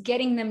that is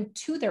getting them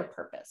to their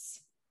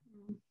purpose.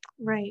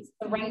 Right.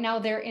 So right now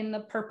they're in the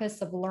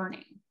purpose of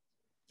learning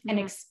and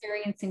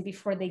experiencing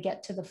before they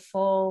get to the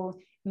full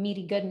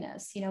meaty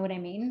goodness. You know what I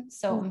mean?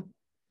 So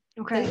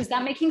okay. Is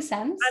that making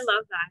sense? I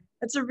love that.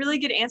 That's a really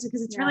good answer,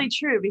 because it's really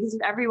true. Because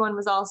if everyone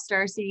was all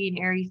starseed and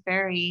airy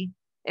fairy,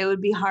 it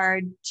would be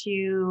hard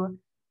to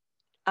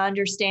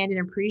understand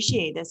and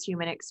appreciate this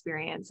human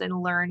experience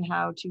and learn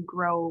how to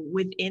grow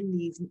within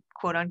these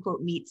quote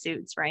unquote meat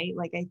suits, right?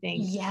 Like I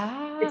think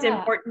it's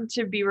important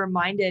to be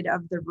reminded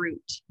of the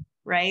root,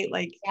 right?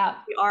 Like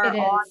we are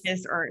on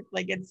this earth.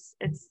 Like that's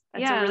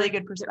a really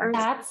good perspective.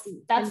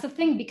 That's the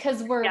thing,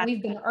 because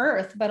we've been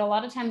earth, but a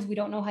lot of times we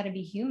don't know how to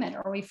be human,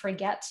 or we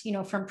forget,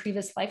 from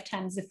previous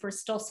lifetimes. If we're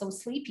still so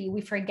sleepy, we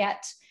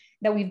forget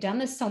that we've done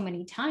this so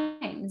many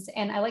times.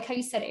 And I like how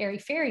you said airy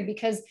fairy,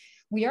 because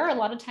we are a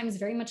lot of times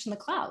very much in the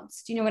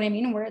clouds. Do you know what I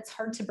mean? Where it's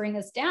hard to bring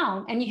us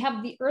down. And you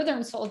have the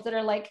earthen souls that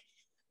are like,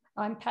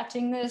 I'm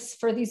patching this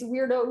for these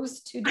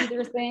weirdos to do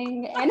their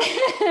thing. And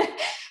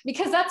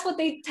because that's what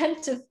they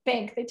tend to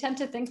think. They tend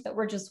to think that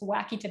we're just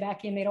wacky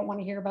tobacco and they don't want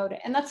to hear about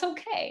it. And that's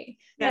okay.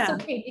 That's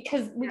okay,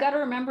 because we got to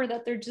remember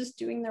that they're just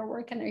doing their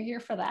work and they're here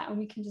for that. And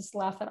we can just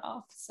laugh it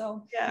off.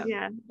 So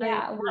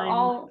we're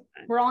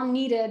all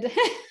needed.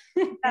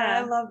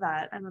 I love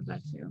that. I love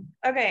that too.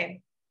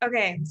 Okay.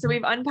 So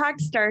we've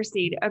unpacked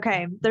starseed.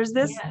 Okay. There's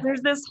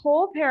this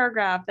whole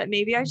paragraph that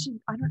maybe should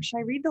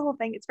I read the whole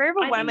thing? It's very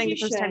overwhelming the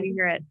first time you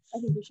hear it. I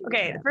think you should.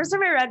 Okay. The first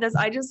time I read this,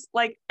 I just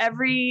like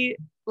every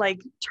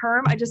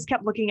term, I just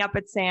kept looking up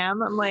at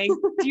Sam. I'm like,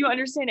 do you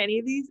understand any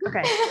of these?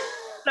 Okay.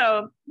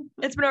 So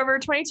it's been over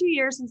 22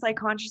 years since I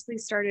consciously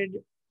started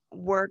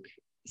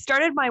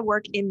my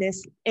work in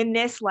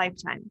this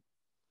lifetime.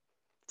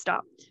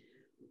 Stop.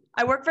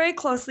 I work very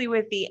closely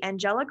with the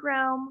angelic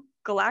realm,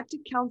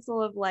 galactic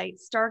council of light,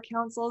 star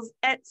councils,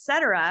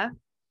 etc.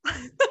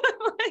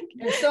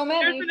 There's so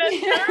many.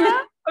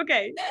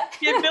 Okay.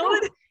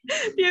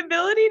 The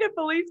ability to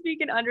fully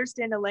speak and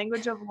understand a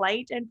language of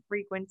light and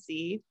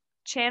frequency,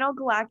 channel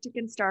galactic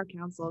and star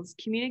councils,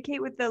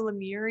 communicate with the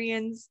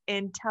Lemurians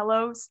in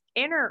Telos,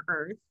 inner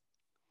Earth,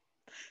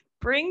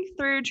 bring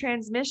through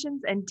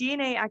transmissions and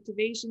DNA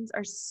activations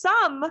are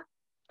some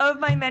of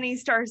my many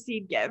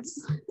starseed gifts.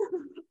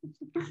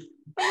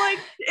 I'm like,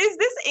 is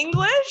this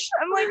English?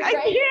 I'm like, I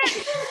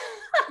can't.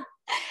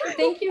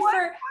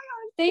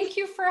 Thank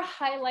you for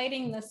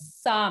highlighting the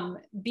sum,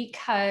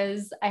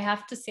 because I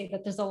have to say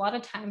that there's a lot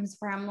of times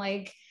where I'm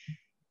like,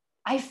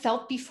 I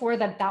felt before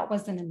that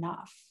wasn't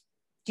enough.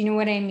 Do you know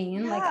what I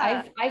mean? Yeah.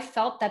 Like I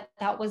felt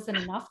that wasn't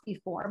enough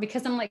before,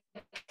 because I'm like,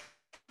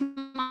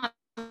 come on,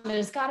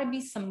 there's got to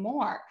be some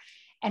more.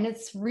 And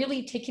it's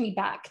really taking me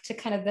back to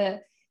kind of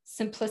the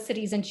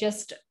simplicities and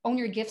just own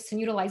your gifts and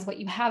utilize what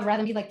you have, rather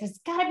than be like, there's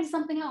got to be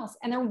something else.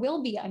 And there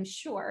will be, I'm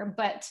sure,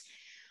 but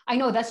I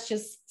know that's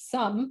just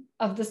some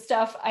of the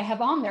stuff I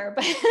have on there,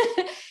 but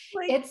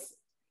like,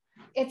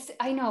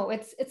 I know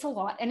it's a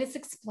lot and it's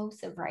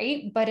explosive,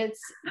 right? But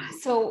it's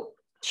so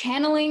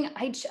channeling,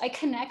 I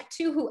connect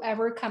to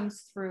whoever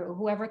comes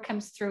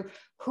through,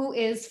 who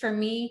is, for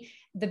me,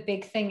 the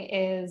big thing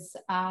is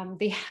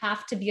they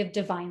have to be of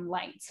divine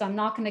light. So I'm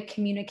not going to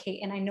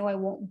communicate, and I know I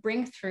won't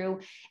bring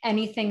through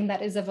anything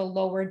that is of a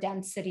lower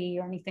density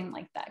or anything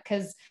like that,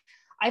 because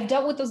I've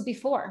dealt with those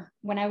before.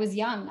 When I was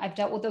young, I've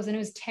dealt with those, and it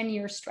was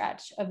 10-year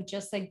stretch of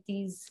just like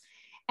these,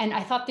 and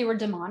I thought they were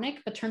demonic,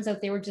 but turns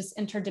out they were just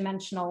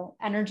interdimensional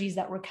energies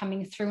that were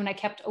coming through. And I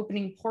kept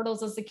opening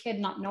portals as a kid,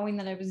 not knowing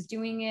that I was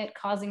doing it,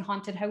 causing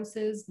haunted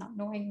houses, not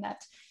knowing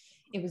that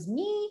it was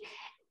me.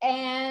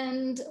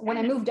 And when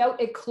I moved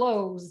out, it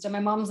closed. And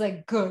my mom's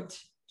like, good,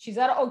 she's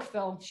out of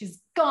Oakville,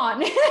 she's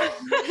gone.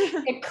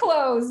 It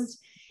closed.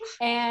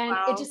 And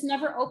It just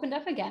never opened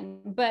up again.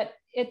 But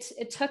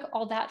it took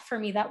all that for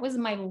me. That was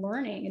my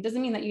learning. It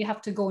doesn't mean that you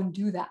have to go and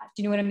do that.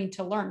 Do you know what I mean?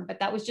 To learn, but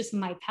that was just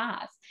my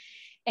path.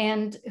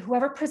 And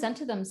whoever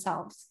presented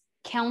themselves,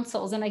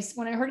 councils. And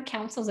when I heard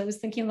councils, I was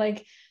thinking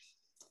like,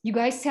 you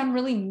guys sound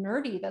really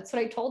nerdy. That's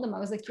what I told them. I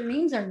was like, your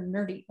names are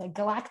nerdy, like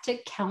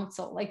Galactic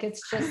Council. Like,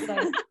 it's just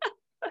like,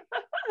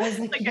 I was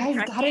like you guys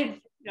got it.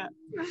 Yeah.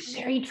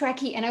 Very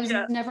Trekkie. And I was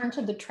never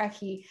into the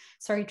Trekkie.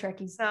 Sorry,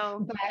 Trekkies.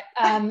 No. But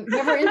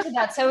never into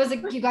that. So I was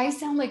like, you guys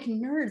sound like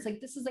nerds. Like,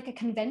 this is like a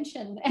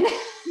convention. And,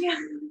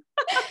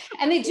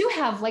 and they do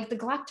have like the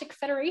Galactic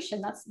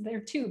Federation. That's there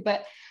too.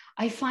 But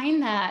I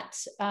find that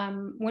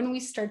when we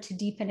start to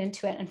deepen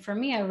into it, and for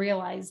me, I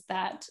realized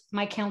that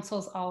my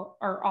councils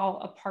are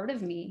all a part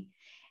of me.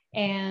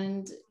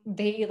 And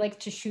they like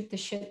to shoot the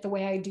shit the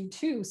way I do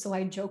too. So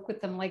I joke with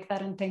them like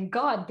that, and thank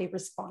God they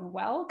respond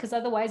well, because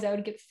otherwise I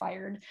would get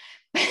fired.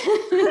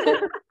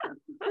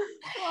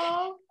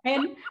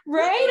 And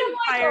right,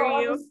 I'm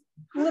like,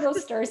 little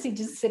Starcy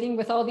just sitting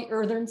with all the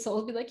earthern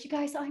souls, be like, you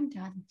guys, I'm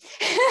done.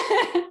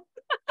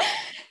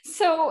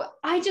 So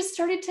I just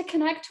started to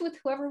connect with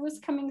whoever was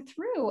coming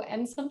through.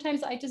 And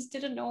sometimes I just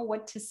didn't know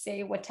what to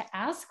say, what to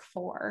ask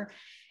for.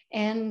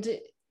 And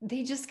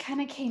they just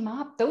kind of came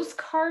up. Those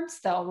cards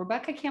though,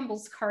 Rebecca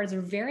Campbell's cards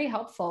are very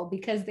helpful,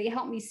 because they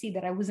helped me see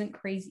that I wasn't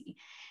crazy.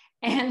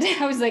 And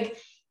I was like,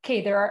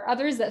 okay, there are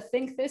others that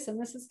think this, and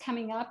this is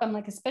coming up. I'm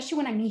like, especially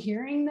when I'm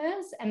hearing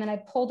this, and then I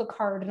pull the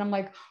card and I'm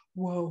like,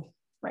 whoa,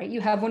 right? You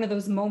have one of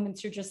those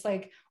moments, you're just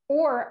like,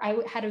 or I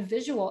had a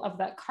visual of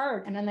that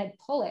card and then I'd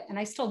pull it. And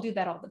I still do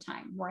that all the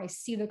time, where I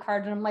see the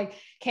card and I'm like,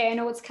 okay, I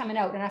know what's coming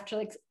out. And after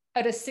like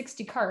out of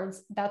 60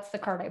 cards, that's the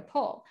card I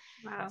pull.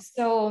 Wow.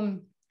 So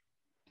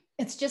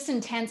it's just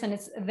intense. And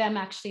it's them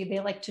actually, they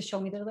like to show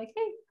me, they're like,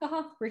 hey,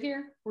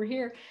 we're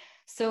here.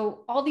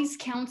 So all these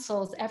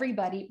councils,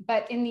 everybody,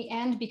 but in the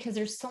end, because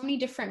there's so many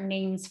different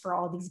names for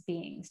all these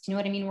beings, do you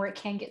know what I mean? Where it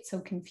can get so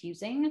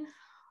confusing.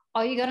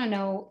 All you got to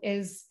know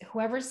is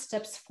whoever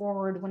steps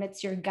forward, when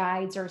it's your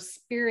guides or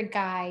spirit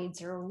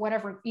guides or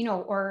whatever, you know,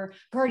 or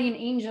guardian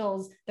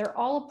angels, they're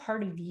all a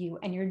part of you,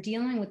 and you're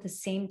dealing with the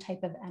same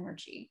type of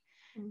energy,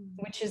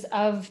 which is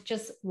of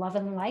just love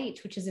and light,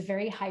 which is a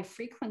very high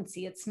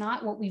frequency. It's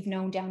not what we've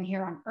known down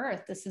here on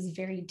earth. This is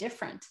very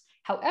different.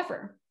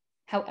 However,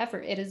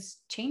 it is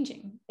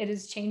changing. It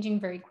is changing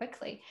very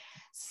quickly.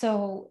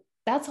 So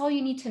that's all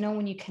you need to know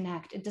when you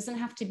connect. It doesn't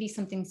have to be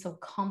something so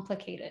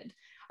complicated.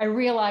 I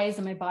realized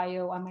in my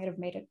bio, I might have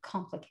made it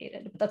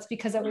complicated, but that's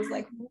because I was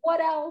like, what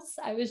else?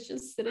 I was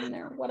just sitting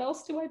there. What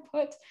else do I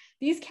put?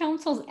 These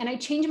councils, and I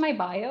change my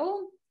bio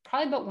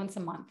probably about once a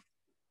month.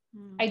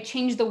 I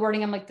change the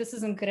wording. I'm like, this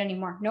isn't good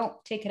anymore. No,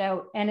 take it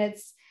out. And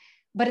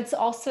but it's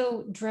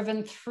also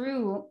driven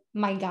through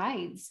my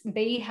guides.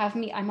 They have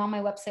me, I'm on my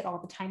website all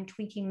the time,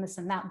 tweaking this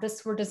and that.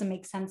 This word doesn't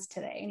make sense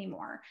today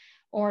anymore.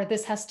 Or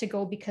this has to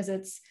go because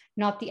it's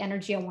not the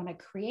energy I want to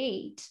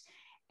create.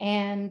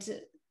 And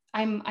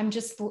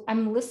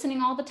I'm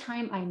listening all the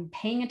time. I'm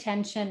paying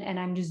attention and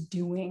I'm just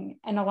doing.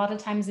 And a lot of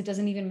times it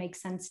doesn't even make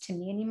sense to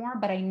me anymore,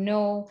 but I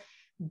know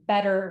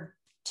better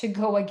to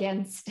go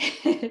against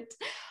it.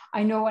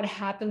 I know what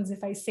happens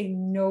if I say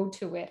no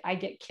to it. I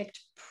get kicked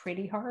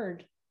pretty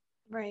hard.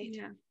 Right.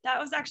 Yeah. That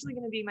was actually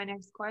going to be my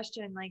next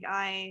question. Like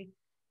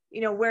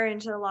we're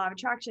into the law of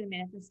attraction and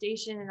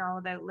manifestation and all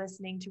about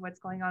listening to what's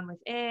going on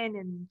within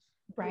and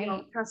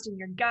trusting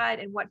your gut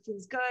and what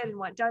feels good and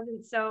what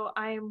doesn't. So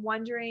I am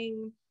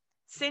wondering,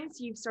 since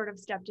you've sort of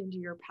stepped into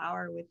your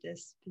power with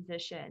this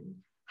position,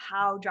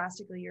 how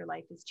drastically your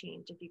life has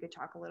changed. If you could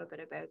talk a little bit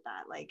about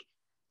that, like,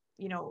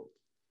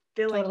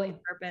 feeling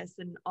purpose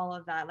and all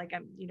of that, like,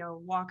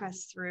 walk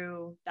us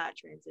through that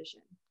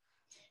transition.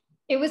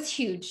 It was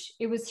huge.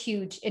 It was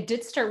huge. It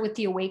did start with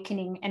the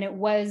awakening, and it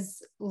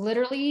was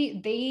literally,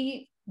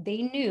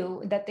 they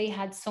knew that they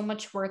had so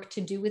much work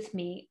to do with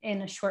me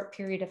in a short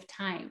period of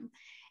time.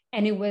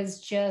 And it was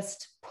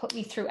just put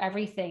me through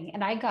everything.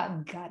 And I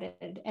got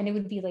gutted, and it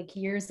would be like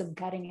years of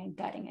gutting and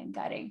gutting and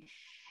gutting.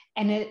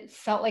 And it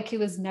felt like it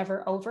was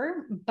never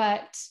over.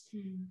 But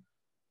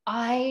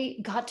I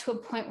got to a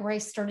point where I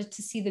started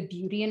to see the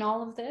beauty in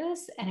all of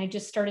this. And I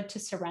just started to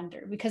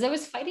surrender, because I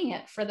was fighting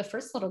it for the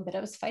first little bit.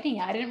 I was fighting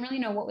it. I didn't really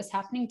know what was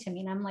happening to me.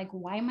 And I'm like,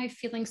 why am I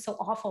feeling so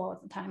awful all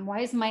the time? Why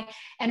is my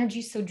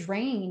energy so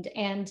drained?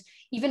 And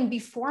even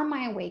before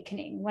my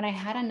awakening, when I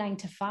had a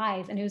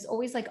 9-to-5, and it was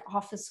always like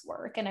office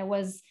work, and I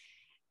was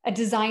a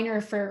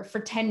designer for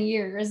 10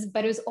 years,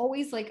 but it was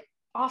always like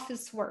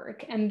office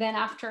work. And then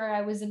after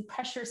I was in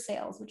pressure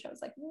sales, which I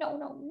was like,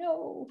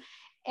 no.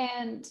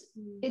 And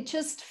it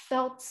just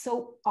felt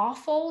so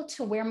awful,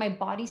 to where my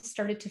body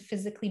started to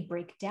physically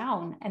break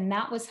down. And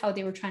that was how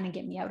they were trying to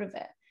get me out of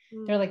it.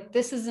 They're like,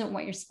 this isn't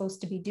what you're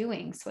supposed to be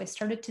doing. So I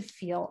started to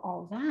feel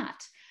all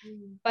that.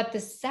 But the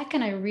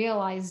second I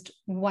realized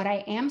what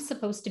I am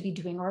supposed to be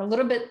doing, or a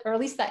little bit, or at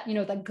least that,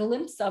 the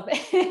glimpse of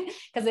it,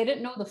 because I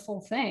didn't know the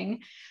full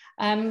thing,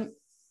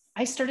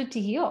 I started to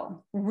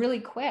heal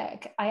really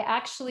quick. I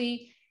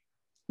actually,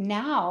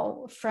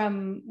 now,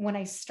 from when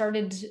I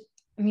started,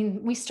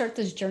 we start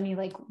this journey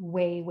like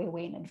way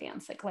in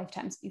advance, like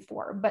lifetimes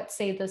before, but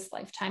say this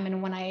lifetime.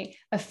 And when I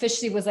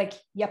officially was like,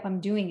 yep, I'm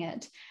doing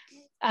it.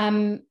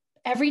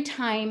 Every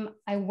time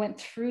I went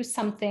through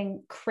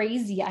something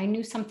crazy, I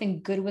knew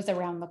something good was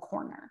around the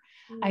corner.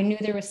 I knew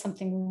there was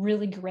something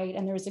really great,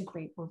 and there was a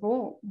great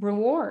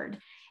reward.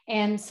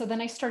 And so then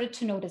I started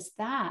to notice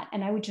that,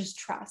 and I would just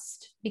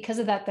trust. Because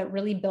of that, that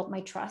really built my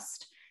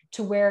trust,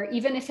 to where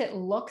even if it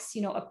looks,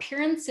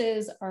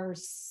 appearances are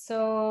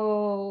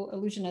so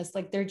illusionist,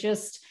 like they're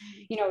just,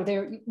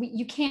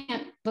 you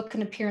can't look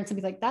an appearance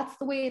and be like, that's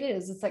the way it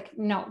is. It's like,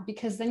 no,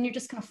 because then you're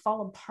just going to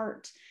fall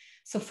apart.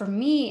 So for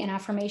me, an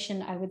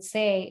affirmation I would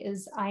say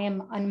is, I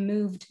am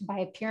unmoved by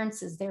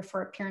appearances,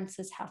 therefore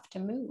appearances have to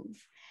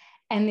move.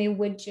 And they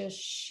would just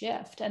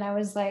shift. And I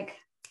was like,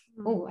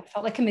 oh, I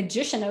felt like a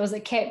magician. I was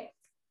like, okay,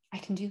 I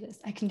can do this.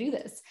 I can do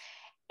this.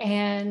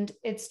 And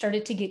it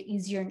started to get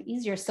easier and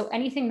easier. So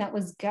anything that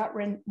was gut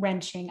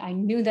wrenching, I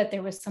knew that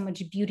there was so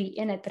much beauty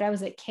in it that I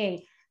was like,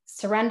 okay,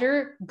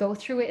 surrender, go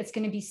through it. It's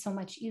going to be so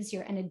much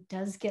easier. And it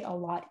does get a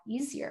lot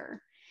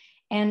easier.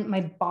 And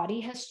my body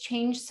has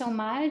changed so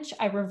much.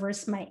 I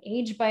reversed my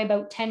age by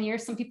about 10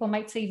 years. Some people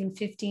might say even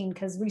 15,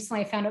 because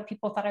recently I found out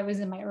people thought I was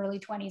in my early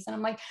 20s. And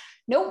I'm like,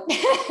 nope,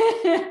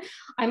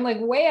 I'm like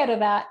way out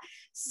of that.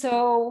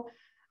 So,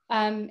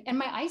 and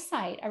my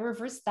eyesight, I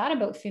reversed that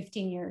about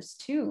 15 years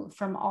too,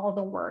 from all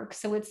the work.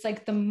 So it's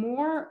like, the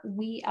more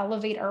we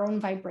elevate our own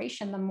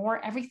vibration, the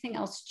more everything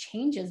else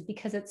changes,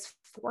 because it's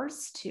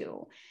forced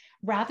to.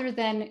 Rather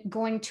than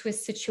going to a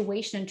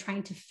situation and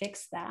trying to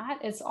fix that,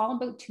 it's all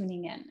about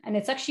tuning in. And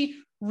it's actually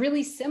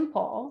really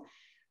simple,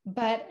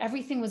 but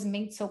everything was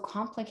made so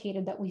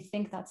complicated that we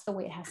think that's the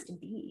way it has to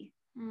be.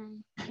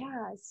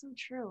 Yeah, it's so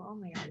true. Oh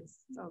my God, it's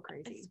so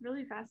crazy. It's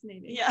really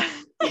fascinating. Yeah.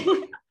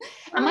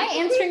 Am I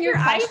answering your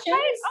questions?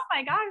 Oh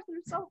my gosh, they're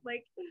so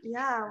like,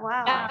 yeah,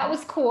 wow. That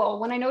was cool.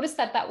 When I noticed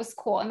that was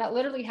cool. And that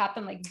literally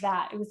happened like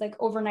that. It was like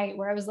overnight,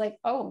 where I was like,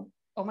 oh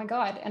my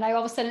God. And I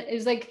all of a sudden, it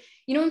was like,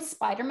 in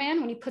Spider-Man,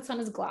 when he puts on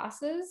his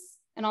glasses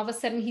and all of a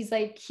sudden he's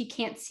like, he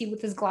can't see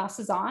with his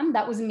glasses on.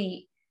 That was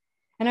me.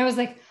 And I was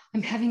like,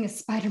 I'm having a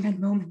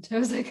Spider-Man moment. I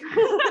was like,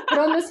 put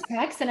on the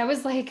specs. And I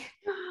was like,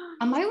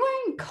 am I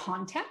wearing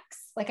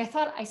contacts? Like, I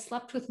thought I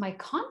slept with my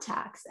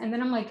contacts. And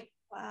then I'm like,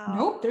 wow,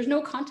 nope, there's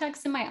no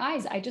contacts in my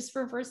eyes. I just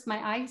reversed my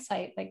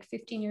eyesight like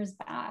 15 years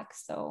back.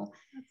 So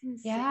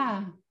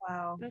yeah.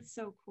 Wow. That's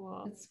so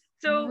cool. It's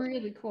so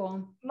really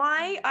cool.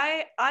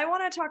 I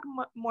want to talk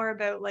more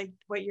about like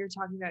what you're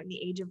talking about in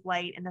the age of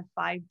light and the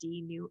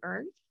 5D new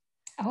earth.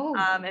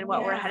 And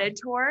what we're headed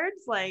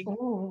towards. Like,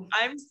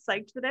 I'm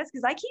psyched for this,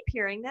 because I keep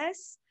hearing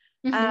this.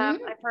 I've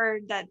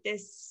heard that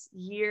this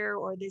year,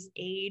 or this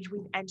age,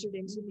 we've entered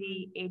into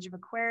the age of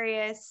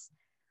Aquarius.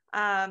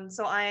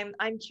 So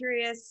I'm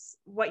curious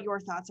what your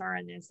thoughts are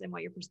on this, and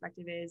what your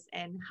perspective is,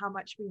 and how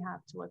much we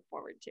have to look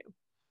forward to.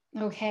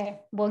 Okay,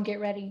 well,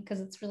 get ready because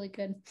it's really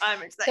good.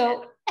 I'm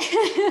excited.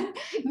 So,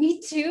 me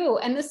too.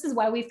 And this is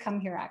why we've come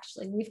here.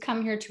 Actually, we've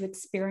come here to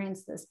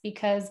experience this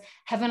because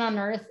heaven on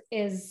earth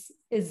is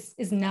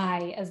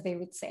nigh, as they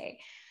would say.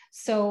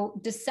 So,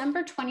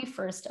 December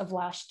 21st of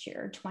last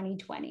year,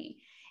 2020,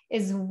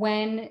 is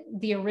when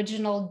the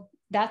original.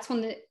 That's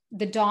when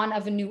the dawn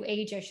of a new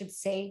age, I should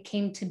say,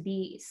 came to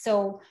be.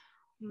 So,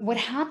 what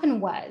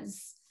happened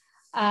was.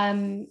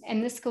 And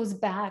this goes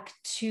back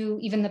to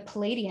even the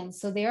Pleiadians.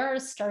 So they are a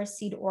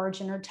starseed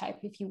origin or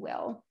type, if you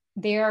will.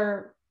 They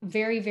are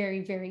very,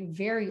 very, very,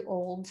 very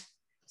old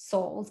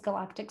souls,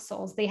 galactic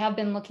souls. They have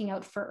been looking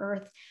out for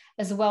Earth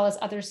as well as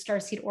other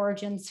starseed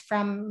origins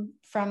from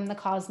the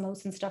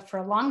cosmos and stuff for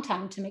a long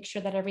time to make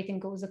sure that everything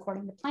goes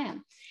according to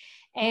plan.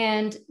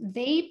 And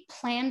they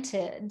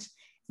planted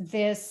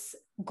this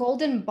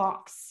golden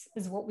box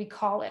is what we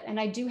call it. And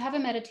I do have a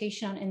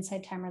meditation on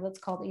Inside Timer that's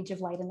called Age of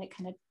Light, and it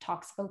kind of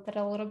talks about that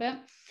a little bit.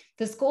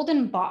 This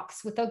golden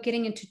box, without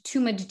getting into too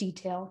much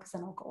detail, because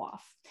then I'll go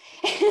off,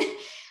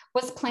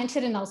 was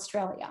planted in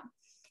Australia.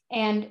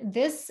 And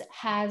this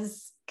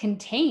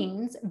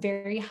contains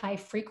very high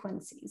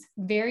frequencies,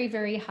 very,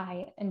 very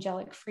high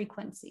angelic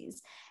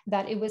frequencies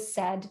that it was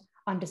said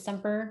on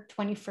December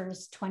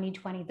 21st,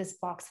 2020, this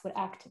box would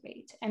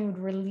activate and would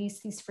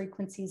release these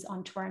frequencies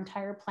onto our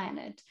entire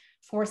planet,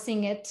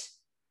 forcing it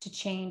to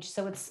change.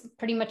 So it's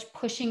pretty much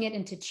pushing it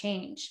into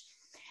change.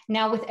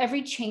 Now, with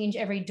every change,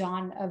 every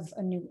dawn of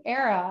a new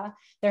era,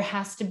 there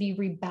has to be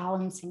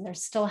rebalancing. There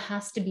still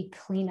has to be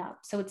cleanup.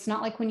 So it's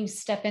not like when you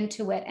step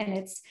into it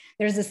and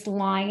there's this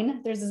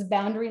line, there's this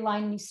boundary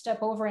line you step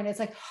over and it's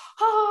like,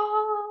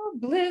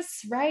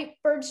 bliss, right?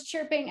 Birds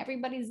chirping,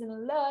 everybody's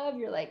in love.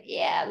 You're like,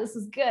 yeah, this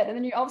is good. And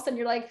then all of a sudden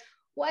you're like,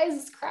 why is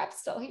this crap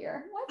still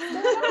here? What's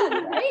going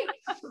on, right?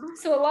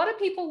 So a lot of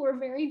people were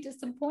very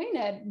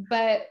disappointed,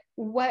 but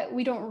what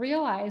we don't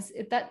realize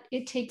is that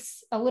it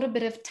takes a little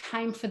bit of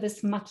time for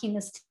this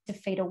muckiness to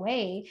fade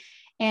away.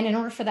 And in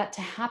order for that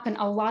to happen,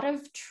 a lot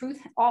of truth,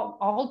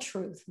 all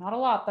truth, not a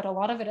lot, but a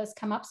lot of it has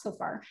come up so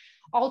far.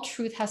 All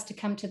truth has to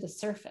come to the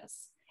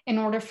surface in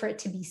order for it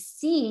to be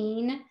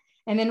seen.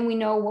 And then we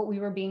know what we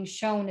were being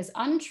shown is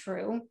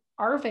untrue.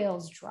 Our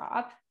veils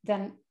drop,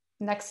 then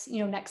next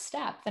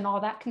step, then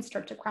all that can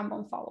start to crumble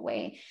and fall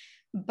away.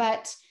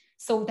 But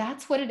so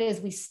that's what it is.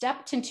 We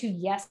stepped into,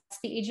 yes,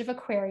 the age of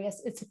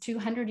Aquarius. It's a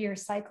 200-year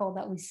cycle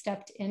that we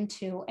stepped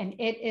into, and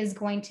it is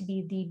going to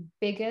be the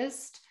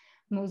biggest,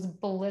 most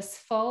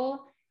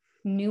blissful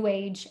new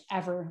age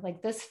ever.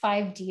 Like this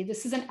 5D,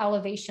 this is an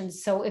elevation.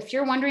 So if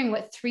you're wondering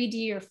what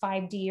 3D or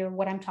 5D or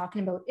what I'm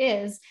talking about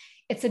is,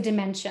 it's a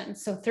dimension.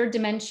 So third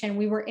dimension,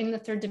 we were in the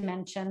third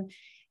dimension.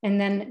 And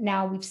then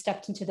now we've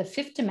stepped into the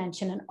fifth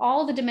dimension, and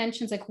all the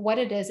dimensions, like what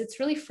it is, it's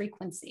really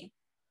frequency.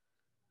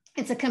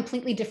 It's a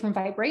completely different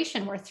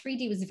vibration where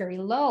 3D was very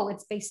low.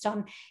 It's based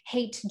on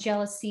hate,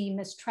 jealousy,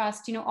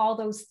 mistrust, all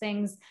those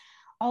things,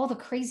 all the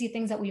crazy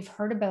things that we've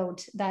heard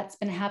about that's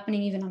been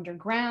happening even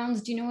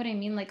underground. Do you know what I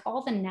mean? Like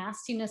all the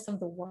nastiness of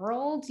the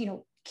world,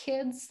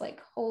 kids,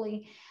 like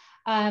holy,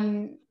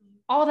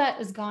 all that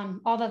is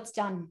gone. All that's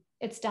done.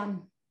 It's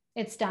done.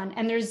 It's done.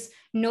 And there's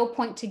no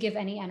point to give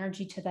any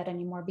energy to that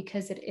anymore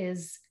because it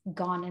is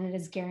gone and it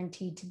is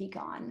guaranteed to be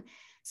gone.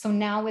 So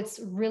now it's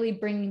really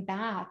bringing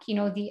back,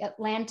 the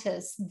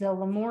Atlantis, the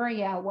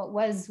Lemuria, what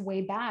was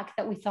way back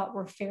that we thought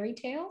were fairy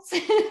tales.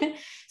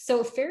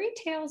 So fairy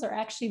tales are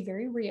actually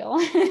very real.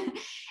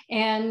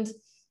 And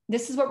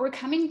this is what we're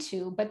coming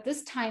to, but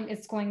this time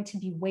it's going to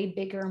be way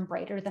bigger and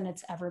brighter than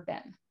it's ever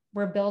been.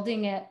 We're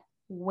building it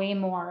way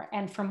more.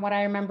 And from what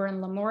I remember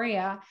in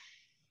Lemuria,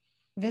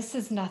 this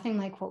is nothing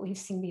like what we've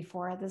seen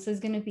before. This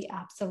is going to be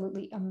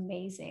absolutely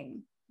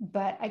amazing.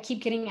 But I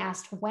keep getting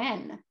asked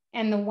when.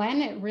 And the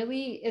when,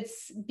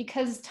 it's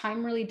because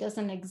time really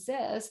doesn't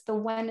exist. The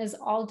when is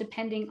all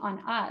depending on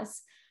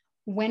us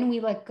when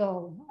we let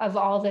go of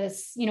all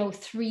this,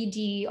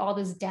 3D, all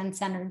this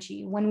dense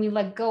energy. When we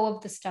let go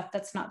of the stuff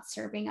that's not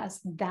serving us,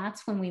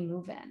 that's when we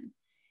move in.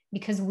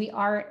 Because we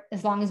are,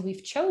 as long as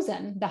we've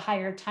chosen the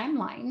higher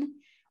timeline,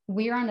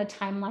 we're on a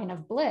timeline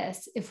of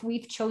bliss. If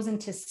we've chosen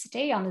to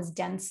stay on this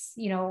dense,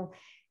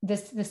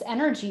 this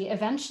energy,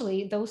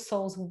 eventually those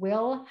souls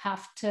will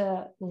have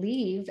to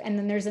leave. And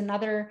then there's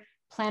another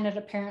planet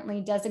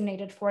apparently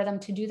designated for them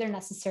to do their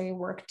necessary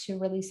work to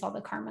release all the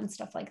karma and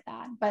stuff like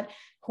that. But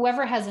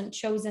whoever hasn't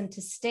chosen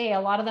to stay, a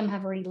lot of them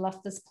have already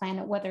left this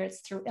planet, whether it's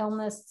through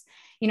illness,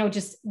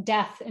 just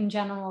death in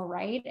general,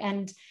 right?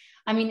 And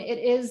I mean, it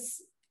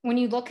is, when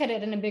you look at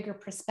it in a bigger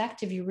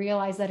perspective, you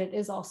realize that it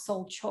is all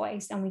soul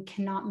choice and we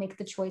cannot make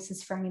the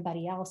choices for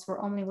anybody else. We're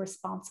only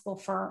responsible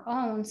for our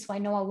own. So I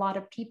know a lot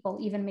of people,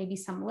 even maybe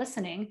some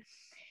listening,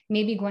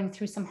 maybe going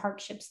through some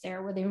hardships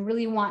there where they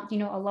really want,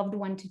 a loved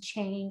one to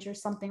change or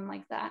something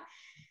like that.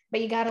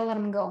 But you got to let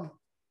them go.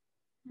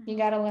 You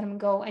got to let them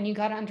go. And you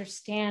got to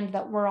understand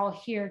that we're all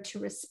here to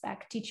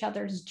respect each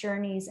other's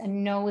journeys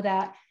and know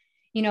that,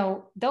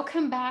 they'll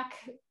come back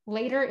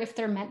later if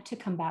they're meant to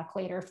come back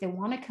later, if they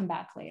want to come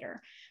back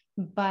later.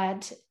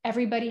 but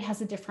everybody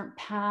has a different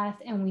path.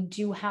 And we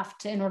do have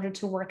to, in order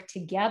to work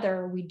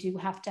together, we do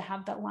have to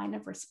have that line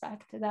of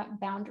respect, that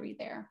boundary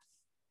there.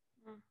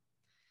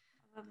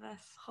 I love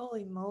this.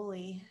 Holy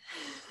moly.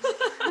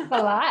 It's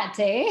a lot,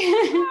 eh?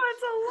 Oh,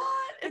 it's a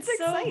lot. It's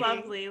so exciting.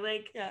 lovely.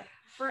 Like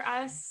for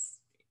us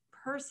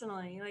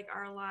personally, like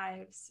our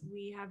lives,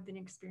 we have been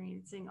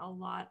experiencing a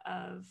lot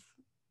of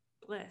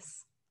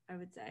bliss, I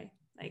would say,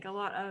 like a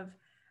lot of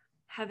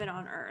heaven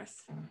on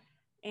earth.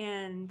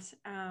 And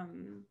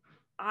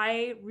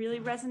I really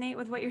resonate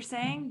with what you're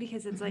saying,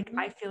 because it's like,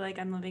 I feel like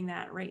I'm living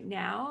that right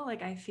now.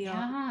 Like I feel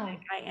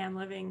like I am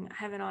living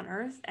heaven on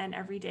earth, and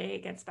every day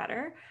it gets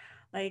better.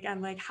 Like,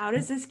 I'm like, how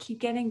does this keep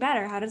getting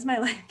better? How does my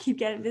life keep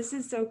getting, this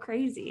is so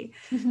crazy,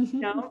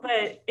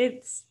 but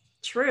it's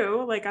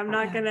true. Like, I'm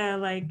not gonna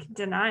like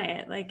deny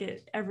it.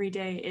 Like every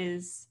day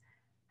is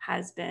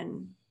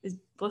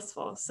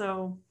blissful.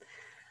 So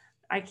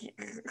I can't,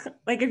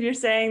 like, if you're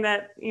saying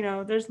that,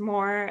 there's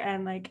more,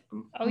 and like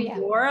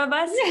more of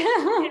us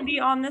can be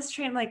on this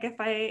train. Like if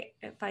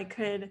I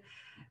could,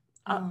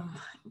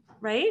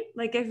 right?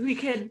 Like if we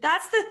could,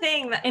 that's the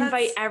thing, that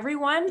invite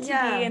everyone to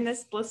be in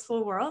this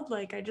blissful world.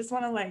 Like, I just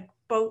want to like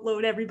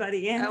boatload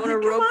everybody in. I want to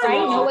rope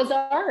Noah's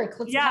Ark.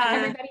 Let's pack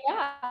everybody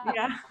up.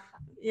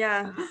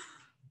 Yeah.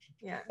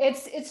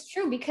 It's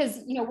true,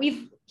 because,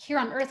 we've here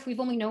on earth, we've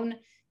only known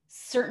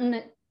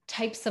certain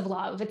types of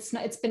love.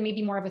 It's been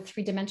maybe more of a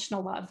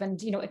 3-dimensional love,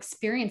 and,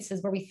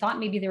 experiences where we thought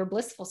maybe they were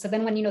blissful. So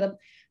then when, the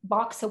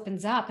box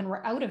opens up and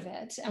we're out of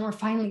it and we're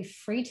finally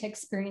free to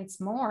experience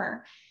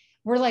more,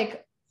 we're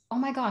like, oh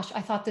my gosh,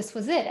 I thought this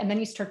was it. And then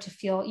you start to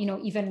feel,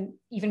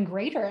 even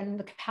greater. And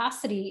the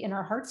capacity in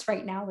our hearts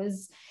right now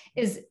is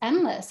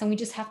endless. And we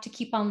just have to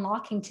keep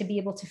unlocking to be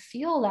able to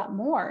feel that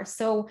more.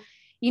 So,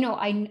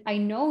 I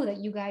know that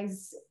you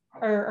guys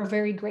are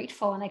very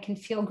grateful, and I can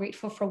feel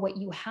grateful for what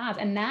you have.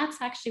 And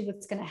that's actually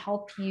what's going to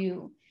help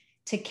you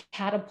to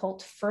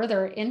catapult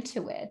further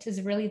into it,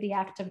 is really the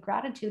act of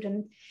gratitude.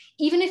 And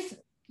even if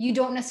you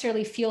don't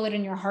necessarily feel it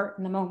in your heart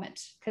in the moment,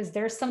 because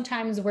there's some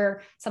times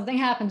where something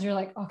happens, you're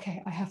like,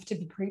 okay, I have to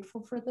be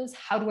grateful for this.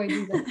 How do I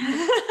do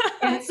that?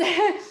 And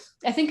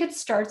I think it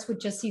starts with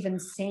just even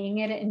saying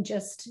it, and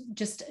just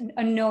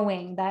a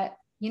knowing that,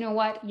 you know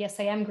what? Yes,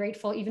 I am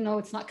grateful, even though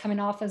it's not coming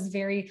off as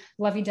very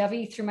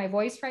lovey-dovey through my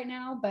voice right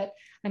now, but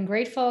I'm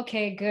grateful.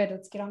 Okay, good.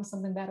 Let's get on to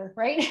something better.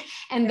 Right.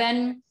 And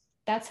then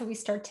that's how we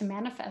start to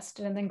manifest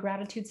it. And then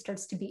gratitude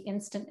starts to be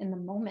instant in the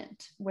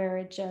moment, where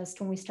it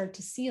just, when we start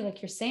to see,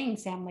 like you're saying,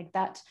 Sam, like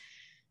that,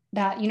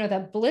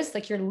 that bliss,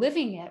 like you're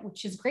living it,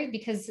 which is great,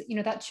 because,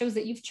 that shows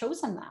that you've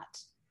chosen that.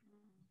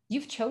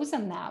 You've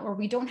chosen that, where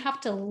we don't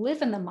have to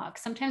live in the muck.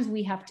 Sometimes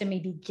we have to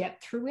maybe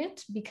get through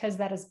it, because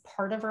that is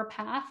part of our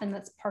path and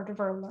that's part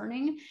of our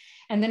learning.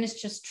 And then it's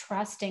just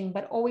trusting,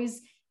 but always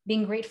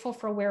being grateful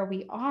for where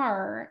we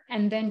are,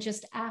 and then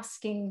just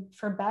asking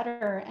for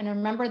better. And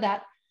remember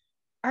that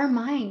our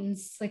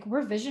minds, like,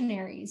 we're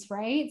visionaries,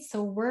 right?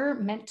 So we're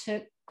meant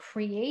to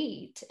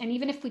create. And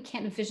even if we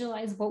can't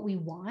visualize what we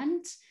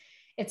want,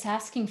 it's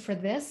asking for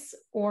this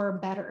or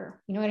better,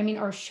 you know what I mean?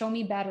 Or show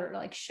me better,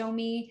 like show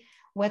me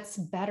what's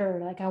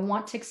better. Like, I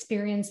want to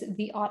experience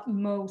the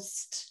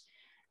utmost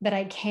that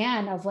I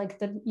can of like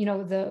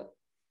the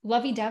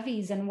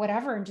lovey-doveys and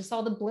whatever, and just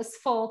all the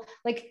blissful,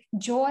 like,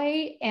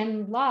 joy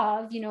and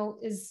love,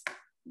 is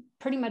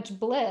pretty much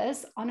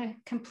bliss on a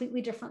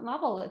completely different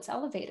level. It's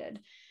elevated.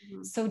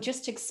 Mm-hmm. So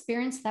just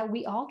experience that.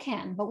 We all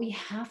can, but we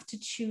have to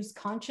choose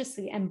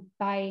consciously. And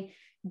by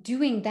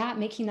doing that,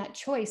 making that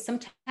choice,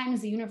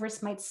 sometimes the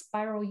universe might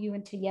spiral you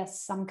into,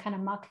 yes, some kind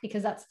of muck,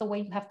 because that's the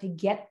way you have to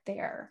get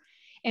there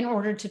in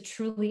order to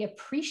truly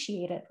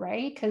appreciate it,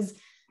 right? Because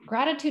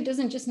gratitude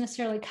doesn't just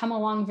necessarily come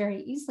along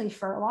very easily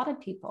for a lot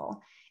of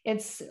people.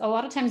 It's a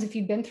lot of times, if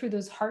you've been through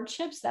those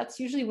hardships, that's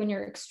usually when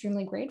you're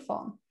extremely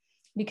grateful,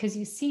 because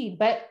you see.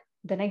 But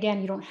then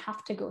again, you don't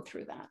have to go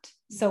through that.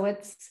 So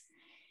it's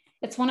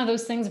one of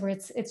those things where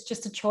it's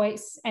just a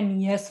choice.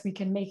 And yes, we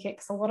can make it.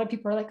 Because a lot of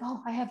people are like,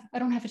 oh, I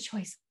don't have a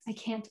choice. I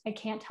can't.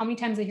 How many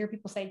times I hear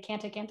people say, I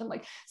can't. I'm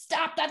like,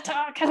 stop that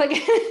talk. Like,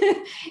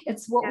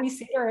 it's what we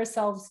say to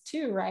ourselves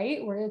too,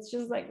 right? Where it's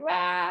just like,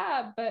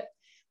 but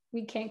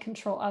we can't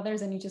control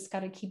others, and you just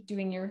got to keep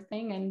doing your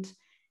thing. And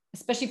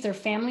especially if they're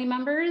family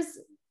members,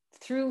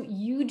 through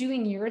you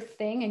doing your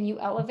thing and you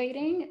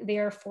elevating, they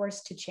are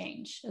forced to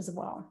change as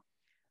well.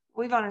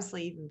 We've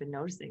honestly even been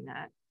noticing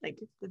that,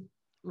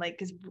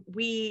 because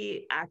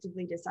we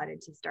actively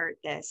decided to start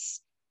this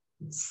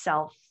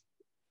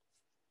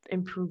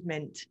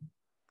self-improvement,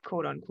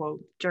 quote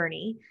unquote,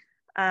 journey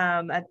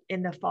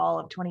in the fall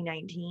of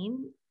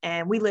 2019.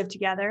 And we live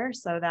together,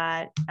 so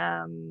that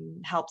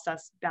helps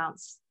us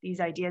bounce these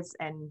ideas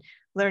and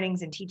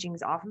learnings and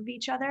teachings off of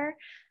each other.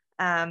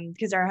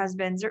 Because our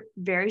husbands are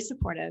very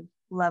supportive,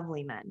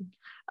 lovely men.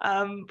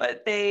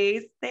 But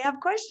they have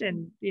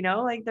questions,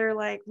 like they're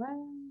like,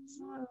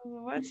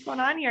 what's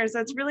going on here? So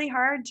it's really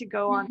hard to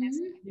go on this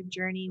kind of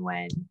journey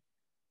when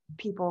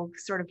people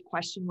sort of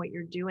question what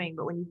you're doing.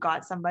 But when you've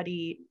got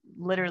somebody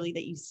literally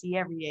that you see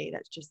every day,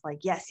 that's just like,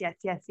 yes,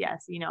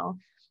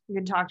 we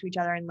can talk to each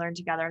other and learn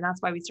together. And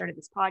that's why we started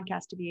this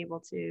podcast, to be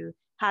able to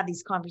have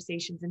these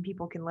conversations and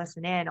people can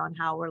listen in on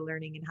how we're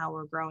learning and how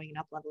we're growing and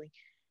up leveling.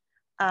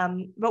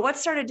 But what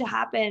started to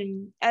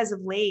happen as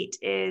of late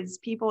is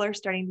people are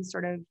starting to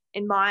sort of,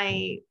 in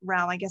my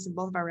realm, I guess in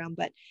both of our realm,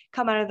 but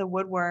come out of the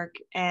woodwork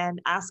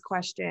and ask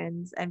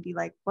questions and be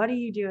like, what are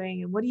you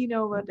doing? And what do you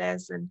know about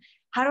this? And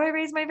how do I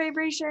raise my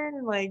vibration?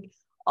 And like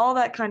all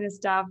that kind of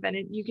stuff. And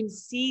you can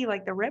see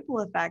like the ripple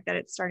effect that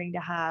it's starting to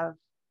have,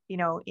 you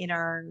know, in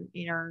our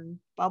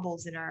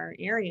bubbles, in our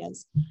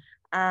areas.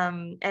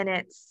 And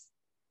it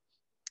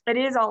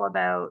is all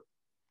about,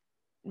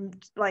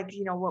 like,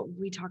 you know, what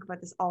we talk about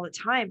this all the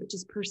time, but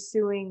just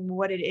pursuing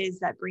what it is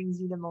that brings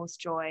you the most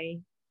joy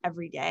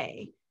every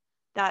day.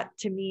 That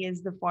to me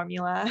is the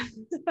formula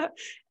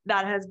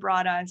that has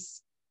brought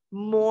us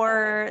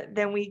more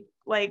than we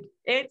like.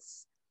 It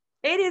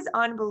is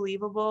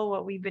unbelievable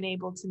what we've been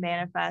able to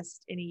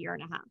manifest in a year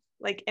and a half.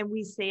 Like, and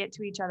we say it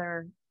to each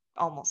other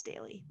almost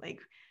daily. Like,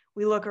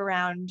 we look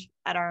around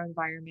at our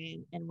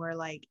environment and we're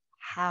like,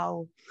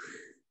 how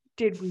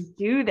did we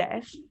do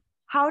this?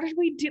 How did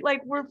we do, like,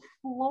 we're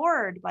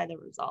floored by the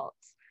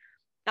results.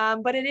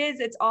 But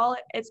it's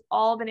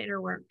all been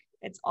inner work.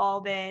 It's all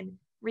been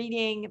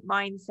reading,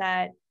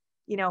 mindset.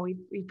 You know, we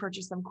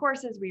purchased some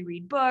courses, we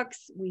read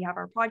books, we have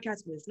our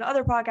podcasts, we listen to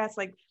other podcasts.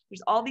 Like,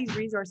 there's all these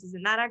resources.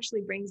 And that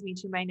actually brings me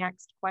to my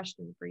next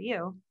question for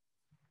you,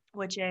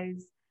 which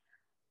is,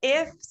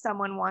 if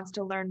someone wants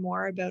to learn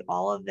more about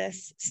all of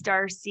this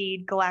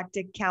Starseed,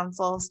 Galactic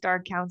Council,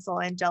 Star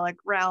Council, Angelic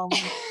Realm,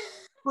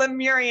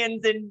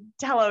 Lemurians and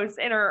Telos,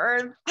 Inner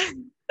Earth.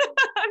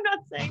 I'm not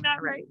saying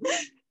that right.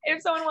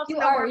 If someone wants to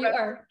know more about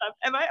stuff,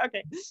 am I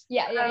okay?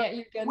 Yeah,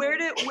 you're good. Where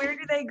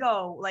do they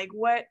go? Like,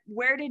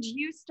 where did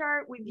you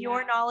start with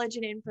your knowledge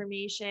and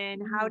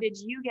information? How did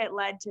you get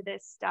led to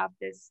this stuff,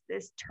 this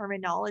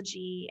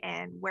terminology,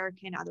 and where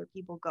can other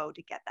people go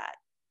to get that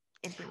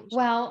information?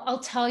 Well, I'll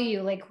tell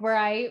you, like, where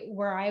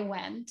I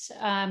went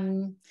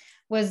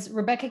was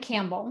Rebecca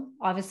Campbell.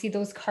 Obviously,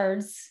 those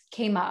cards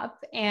came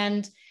up,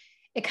 and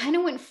it kind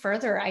of went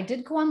further. I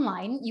did go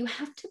online. You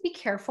have to be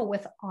careful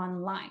with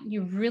online.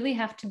 You really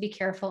have to be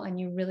careful, and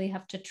you really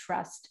have to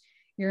trust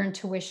your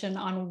intuition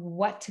on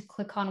what to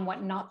click on,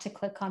 what not to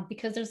click on,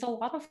 because there's a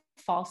lot of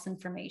false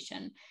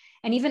information.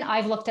 And even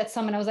I've looked at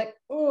some and I was like,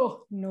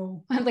 oh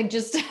no, like,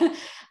 just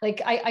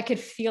like, I could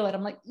feel it.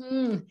 I'm like,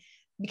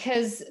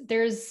 because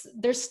there's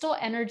still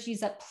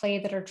energies at play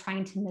that are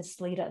trying to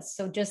mislead us.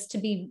 So just to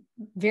be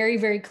very,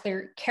 very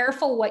clear,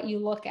 careful what you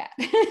look at.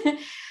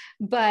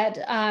 But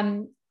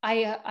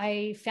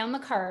I found the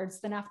cards.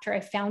 Then after,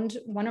 I found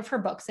one of her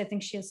books. I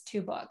think she has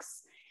 2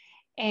 books,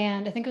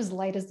 and I think it was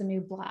Light is the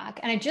New Black.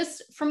 And I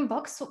just, from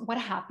books, what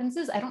happens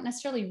is I don't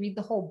necessarily read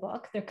the whole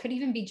book. There could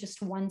even be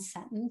just one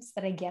sentence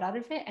that I get out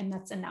of it, and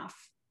that's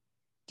enough.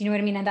 Do you know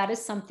what I mean? And that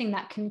is something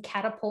that can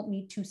catapult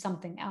me to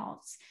something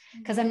else,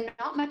 because I'm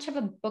not much of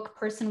a book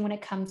person when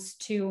it comes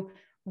to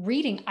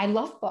reading. I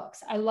love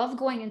books. I love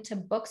going into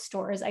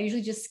bookstores. I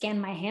usually just scan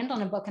my hand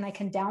on a book and I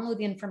can download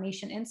the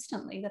information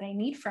instantly that I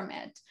need from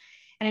it.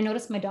 And I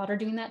noticed my daughter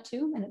doing that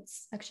too, and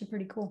it's actually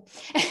pretty cool.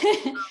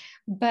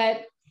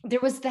 But there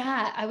was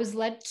that. I was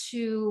led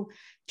to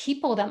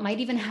people that might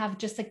even have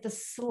just like the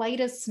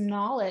slightest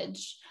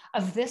knowledge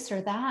of this or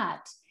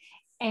that.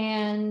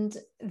 And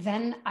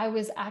then I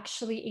was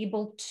actually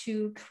able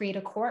to create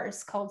a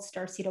course called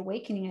Starseed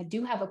Awakening. I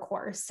do have a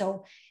course.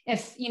 So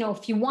if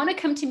you want to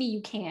come to me,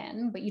 you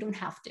can, but you don't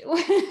have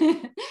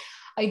to.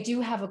 I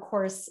do have a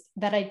course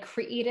that I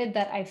created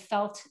that I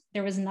felt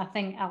there was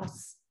nothing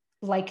else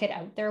like it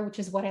out there, which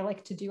is what I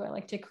like to do. I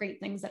like to create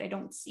things that I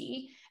don't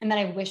see and that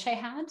I wish I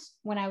had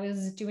when I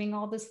was doing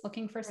all this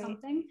looking for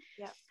something.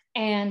 Yeah.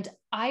 And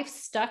I've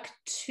stuck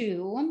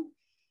to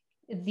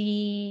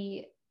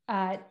the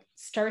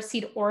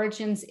Starseed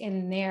origins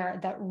in there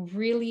that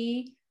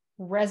really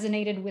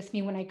resonated with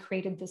me when I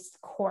created this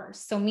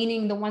course. So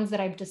meaning the ones that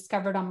I've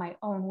discovered on my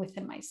own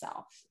within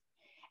myself.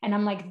 And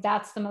I'm like,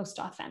 that's the most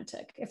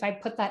authentic. If I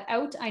put that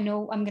out, I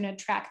know I'm going to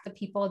attract the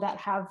people that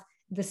have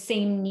the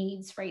same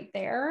needs right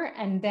there.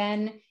 And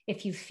then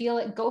if you feel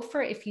it, go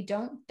for it. If you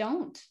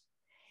don't.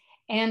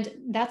 And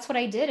that's what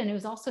I did. And it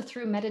was also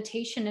through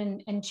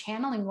meditation and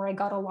channeling where I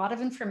got a lot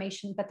of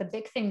information. But the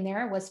big thing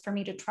there was for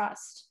me to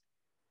trust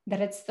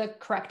that it's the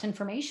correct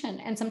information.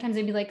 And sometimes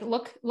they'd be like,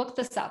 look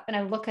this up. And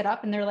I look it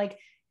up and they're like,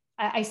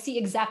 I see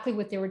exactly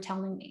what they were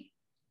telling me.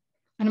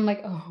 And I'm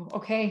like, oh,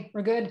 okay,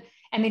 we're good.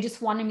 And they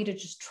just wanted me to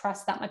just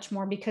trust that much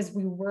more because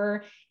we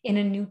were in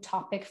a new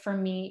topic for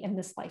me in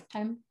this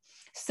lifetime.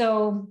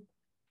 So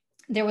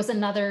there was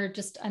another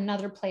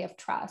play of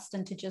trust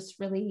and to just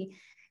really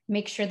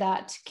make sure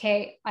that,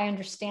 okay, I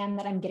understand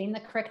that I'm getting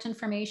the correct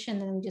information,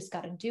 then we just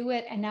got to do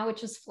it. And now it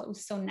just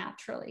flows so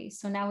naturally.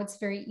 So now it's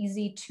very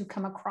easy to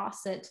come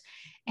across it.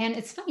 And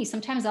it's funny,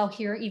 sometimes I'll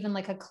hear even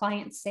like a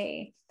client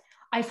say,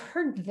 I've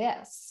heard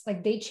this,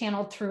 like they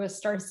channeled through a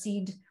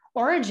Starseed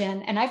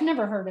origin and I've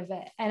never heard of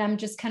it. And I'm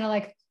just kind of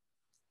like,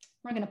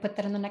 we're going to put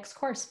that in the next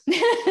course.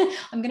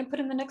 I'm going to put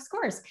in the next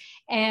course.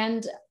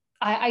 And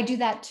I do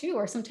that too.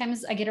 Or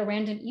sometimes I get a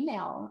random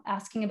email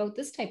asking about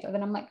this type of,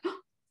 and I'm like,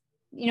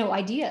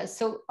 ideas.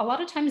 So a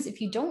lot of times if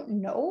you don't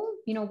know,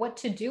 what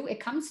to do, it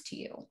comes to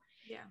you.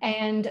 Yeah.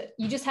 And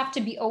you just have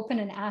to be open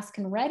and ask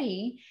and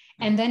ready.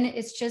 And then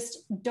it's just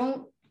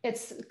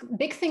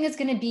big thing is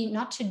going to be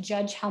not to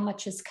judge how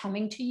much is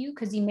coming to you,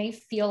 because you may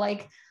feel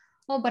like,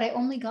 oh, but I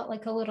only got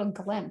like a little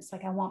glimpse,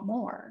 like I want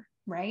more,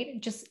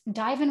 right? Just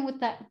dive in with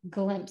that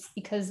glimpse,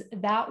 because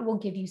that will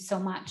give you so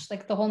much.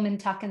 Like the whole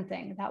Mintuckan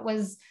thing, that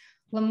was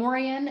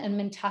Lemurian and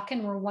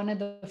Mintuckan were one of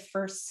the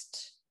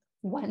first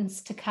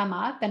ones to come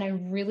up. And I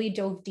really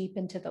dove deep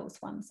into those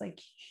ones, like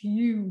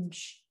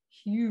huge,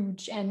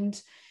 and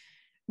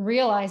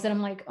realized that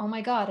I'm like, oh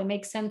my God, it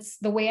makes sense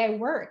the way I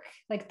work,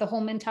 like the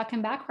whole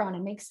Mintuckan background,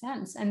 it makes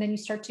sense. And then you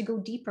start to go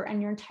deeper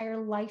and your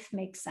entire life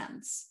makes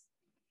sense.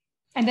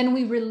 And then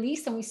we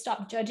release and we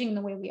stop judging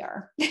the way we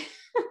are.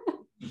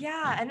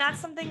 Yeah. And that's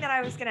something that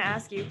I was going to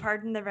ask you.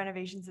 Pardon the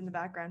renovations in the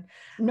background.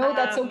 No,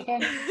 that's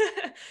okay.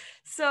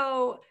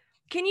 So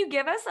can you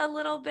give us a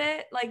little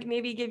bit, like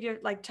maybe give your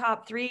like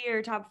top 3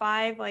 or top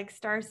 5, like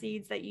star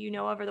seeds that you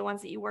know of, or the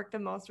ones that you work the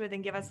most with,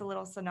 and give us a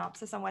little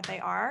synopsis on what they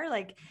are?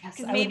 Like,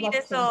 because maybe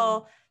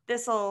this'll,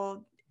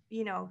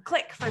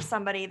 click for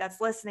somebody that's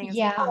listening and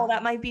say, oh,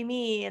 that might be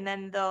me. And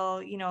then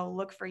they'll,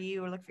 look for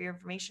you or look for your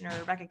information, or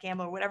Rebecca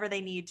Campbell, or whatever they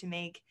need to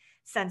make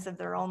sense of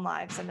their own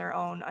lives and their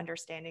own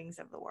understandings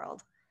of the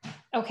world.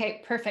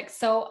 Okay, perfect.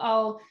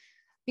 So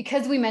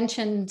because we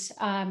mentioned,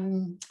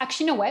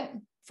 actually, you know what?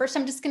 First,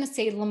 I'm just going to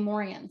say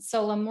Lemurians.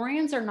 So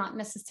Lemurians are not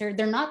necessarily,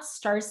 they're not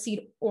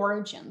starseed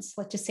origins.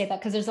 Let's just say that,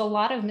 because there's a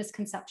lot of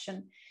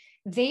misconception.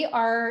 They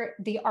are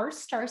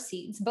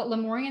starseeds, but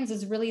Lemurians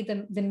is really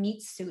the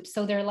meat suit.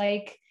 So they're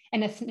like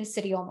an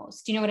ethnicity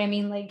almost. You know what I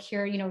mean? Like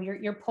here,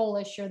 you're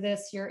Polish, you're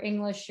this, you're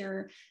English,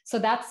 so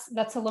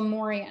that's a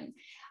Lemurian.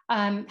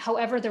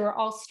 However, there were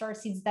all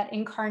starseeds that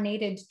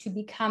incarnated to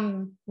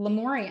become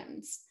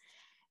Lemurians.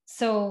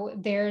 So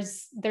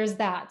there's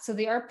that. So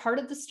they are part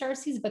of the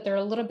starseeds, but they're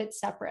a little bit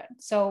separate.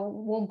 So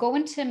we'll go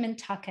into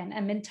Mintuckan,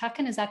 and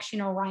Mintuckan is actually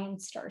an Orion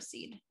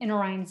starseed in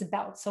Orion's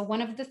belt. So one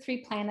of the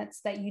 3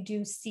 planets that you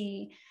do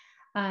see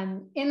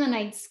in the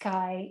night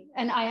sky.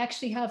 And I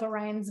actually have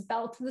Orion's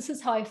belt. This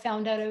is how I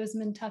found out I was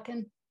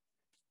Mintuckan.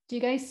 Do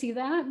you guys see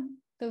that?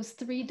 Those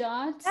 3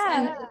 dots? Yeah.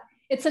 And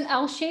it's an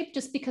L shape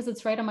just because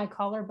it's right on my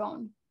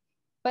collarbone.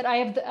 But I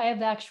have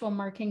the actual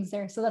markings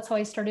there. So that's how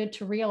I started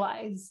to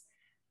realize.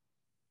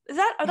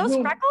 Are those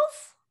freckles,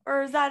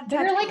 or is that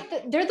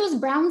they're those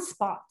brown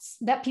spots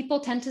that people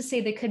tend to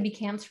say they could be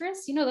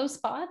cancerous? Those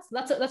spots.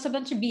 That's a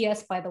bunch of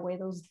BS, by the way,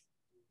 those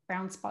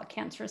brown spot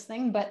cancerous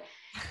thing.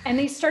 And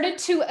they started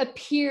to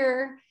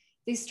appear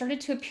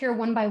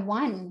one by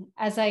one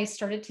as I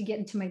started to get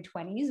into my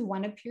 20s.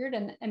 One appeared,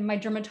 and my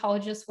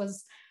dermatologist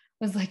was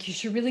like, you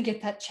should really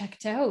get that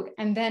checked out.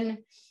 And then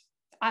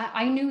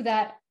I knew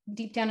that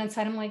deep down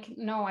inside, I'm like,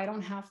 no, I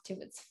don't have to,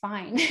 it's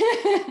fine.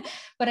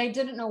 But I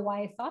didn't know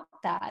why I thought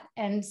that.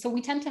 And so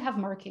we tend to have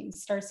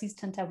markings. Starseeds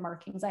tend to have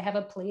markings. I have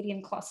a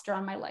Palladian cluster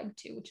on my leg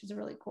too, which is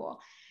really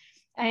cool.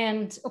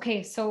 And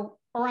okay, so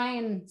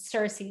Orion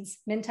starseeds,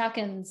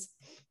 Mintuckan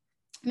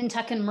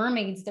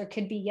mermaids, there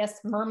could be, yes,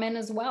 mermen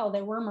as well.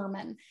 There were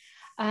mermen.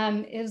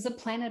 It was a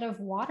planet of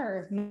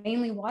water,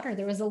 mainly water.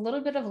 There was a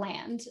little bit of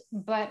land,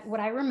 but what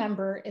I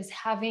remember is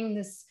having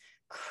this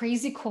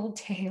crazy cool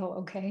tail.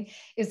 Okay,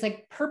 it's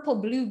like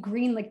purple, blue,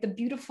 green, like the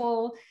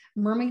beautiful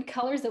mermaid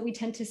colors that we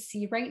tend to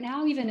see right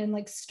now, even in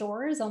like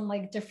stores on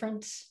like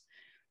different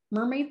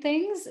mermaid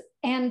things.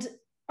 And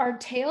our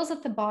tails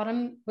at the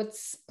bottom would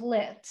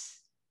split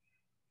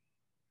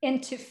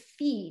into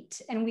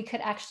feet, and we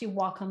could actually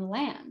walk on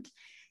land.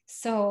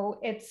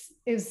 So it's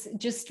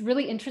just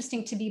really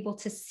interesting to be able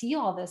to see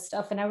all this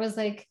stuff. And I was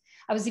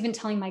even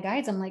telling my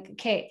guides, I'm like,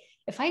 okay,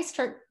 if I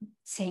start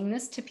saying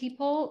this to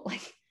people,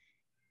 like,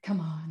 come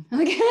on,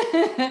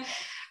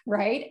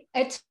 right?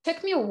 It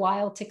took me a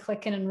while to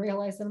click in and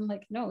realize that I'm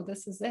like, no,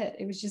 this is it.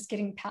 It was just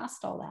getting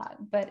past all that,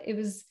 but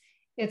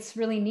it's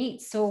really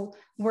neat. So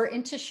we're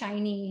into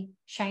shiny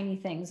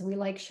things. We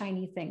like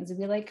shiny things.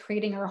 We like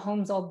creating our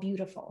homes all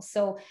beautiful.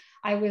 So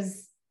I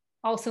was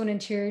also an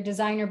interior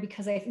designer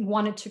because I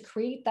wanted to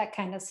create that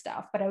kind of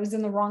stuff, but I was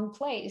in the wrong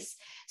place.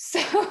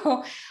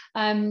 So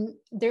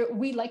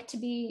we like to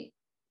be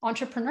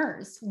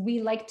entrepreneurs.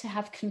 We like to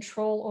have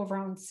control over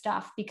our own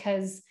stuff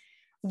because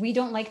we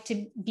don't like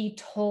to be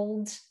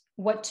told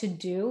what to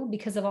do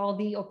because of all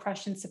the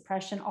oppression,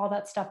 suppression, all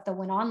that stuff that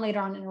went on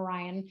later on in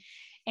Orion.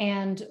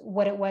 And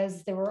what it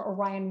was, there were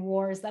Orion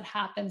wars that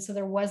happened. So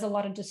there was a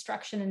lot of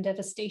destruction and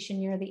devastation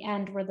near the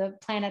end where the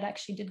planet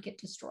actually did get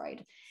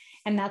destroyed.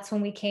 And that's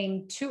when we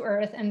came to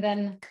Earth, and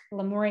then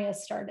Lemuria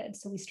started.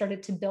 So we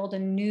started to build a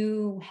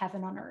new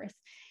heaven on Earth.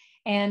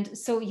 And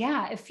so,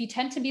 yeah, if you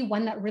tend to be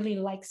one that really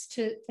likes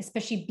to,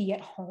 especially be at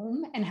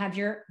home and have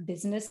your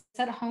business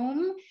at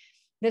home,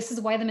 this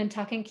is why the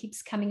Mintuckan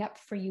keeps coming up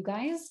for you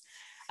guys.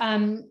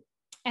 And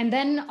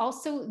then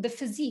also the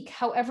physique.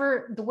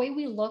 However, the way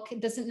we look, it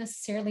doesn't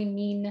necessarily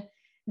mean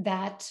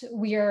that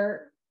we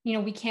are,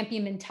 we can't be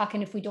a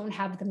Mintuckan if we don't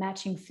have the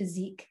matching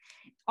physique.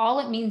 all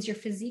it means, your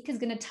physique is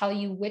going to tell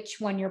you which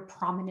one you're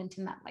prominent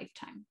in that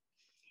lifetime,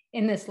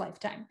 in this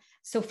lifetime.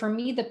 So for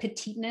me, the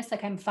petiteness,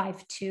 like I'm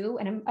 5'2",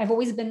 and I've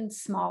always been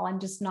small. I'm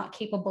just not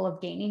capable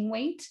of gaining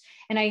weight.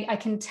 And I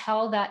can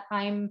tell that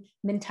I'm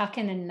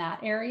Mintuckan in that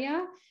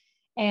area.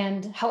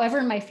 And however,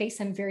 in my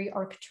face, I'm very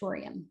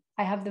Arcturian.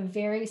 I have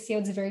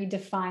it's very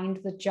defined,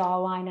 the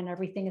jawline and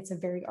everything. It's a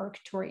very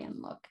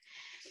Arcturian look.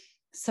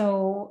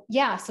 So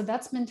yeah, so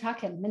that's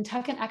Mintuckan.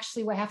 Mintuckan,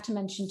 actually, what I have to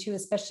mention too,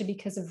 especially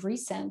because of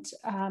recent,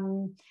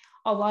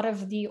 a lot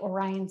of the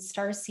Orion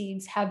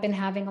starseeds have been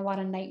having a lot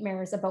of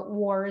nightmares about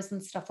wars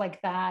and stuff like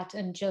that,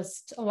 and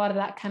just a lot of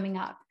that coming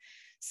up.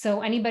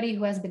 So anybody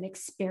who has been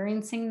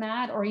experiencing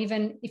that, or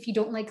even if you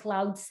don't like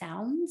loud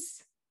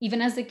sounds, even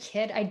as a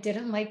kid, I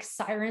didn't like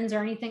sirens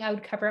or anything, I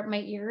would cover up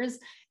my ears.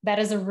 That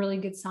is a really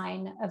good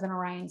sign of an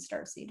Orion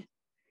starseed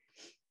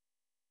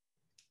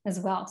as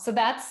well. So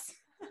that's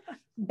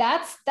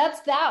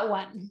that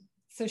one.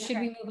 So should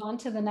we move on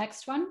to the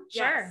next one?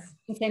 Sure.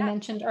 Since I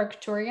mentioned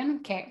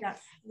Arcturian. Okay.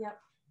 Yes. Yep.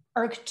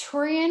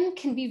 Arcturian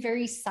can be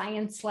very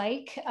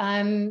science-like.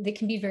 They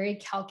can be very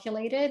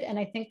calculated. And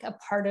I think a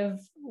part of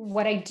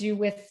what I do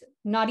with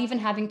not even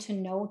having to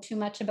know too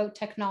much about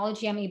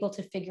technology, I'm able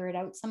to figure it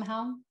out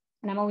somehow.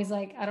 And I'm always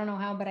like, I don't know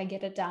how, but I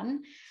get it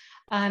done.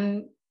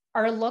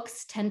 Our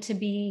looks tend to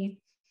be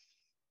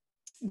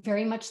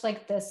very much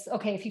like this.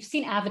 Okay, if you've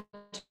seen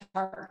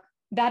Avatar,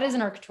 that is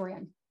an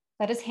Arcturian.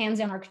 That is hands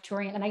down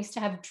Arcturian. And I used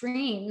to have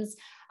dreams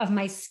of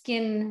my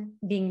skin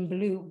being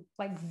blue,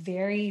 like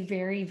very,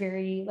 very,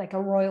 very like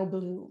a royal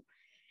blue.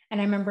 And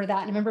I remember that.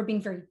 And I remember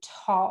being very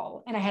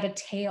tall, and I had a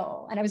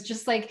tail. And I was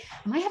just like,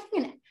 am I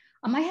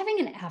having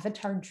an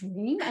Avatar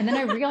dream? And then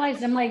I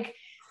realized, I'm like,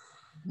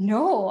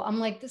 no, I'm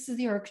like, this is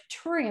the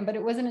Arcturian. But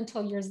it wasn't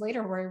until years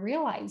later where I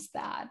realized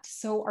that.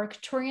 So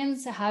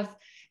Arcturians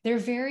they're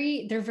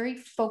very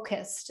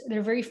focused.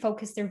 They're very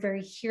focused. They're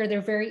very here.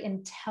 They're very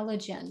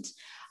intelligent.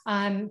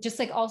 Just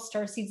like all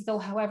starseeds though,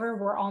 however,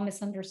 we're all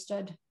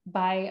misunderstood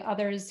by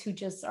others who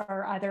just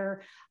are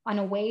either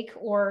unawake,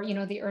 or,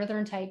 the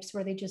earthern types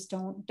where they just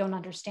don't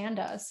understand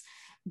us.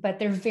 But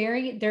they're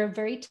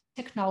very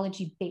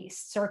technology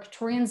based. So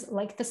Arcturians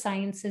like the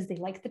sciences, they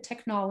like the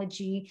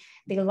technology,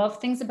 they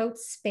love things about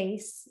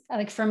space.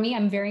 Like for me,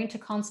 I'm very into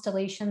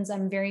constellations.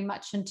 I'm very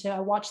much I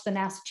watch the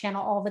NASA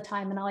channel all the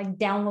time, and I like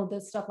download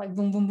this stuff like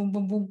boom, boom, boom,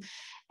 boom, boom.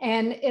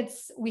 And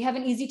we have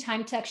an easy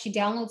time to actually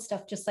download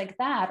stuff just like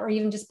that, or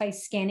even just by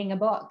scanning a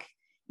book.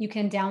 You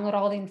can download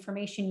all the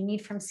information you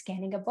need from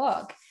scanning a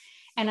book.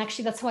 And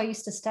actually, that's how I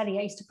used to study.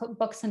 I used to put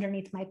books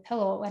underneath my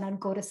pillow, and I'd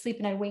go to sleep,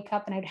 and I'd wake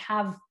up, and I'd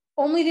have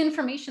only the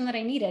information that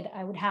I needed,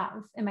 I would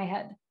have in my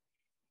head.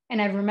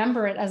 And I'd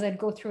remember it as I'd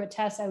go through a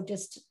test. I would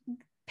just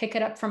pick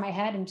it up from my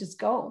head and just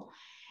go.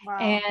 Wow.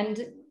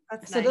 And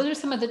that's so nice. Those are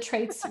some of the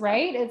traits,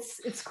 right?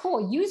 It's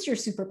cool. Use your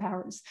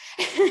superpowers.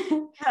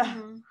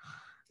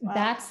 Wow.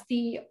 That's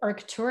the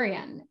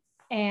Arcturian.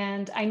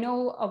 And I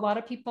know a lot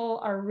of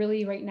people are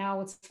really right now,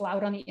 what's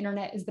loud on the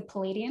internet is the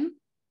Pleiadian.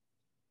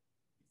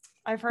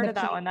 I've heard of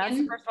that one. That's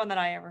the first one that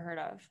I ever heard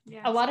of.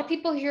 Yeah. A lot of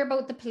people hear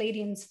about the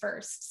Pleiadians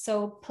first.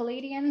 So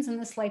Pleiadians in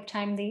this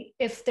lifetime,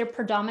 if they're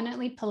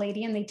predominantly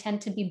Pleiadian, they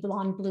tend to be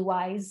blonde, blue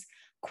eyes,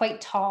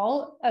 quite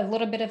tall, a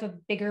little bit of a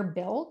bigger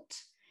build,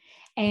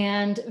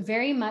 and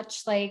very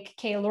much like,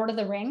 Lord of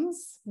the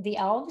Rings, the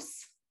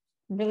elves,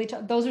 really,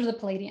 those are the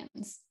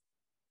Pleiadians.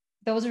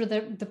 Those are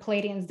the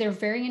Pleiadians. They're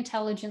very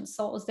intelligent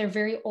souls. They're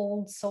very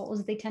old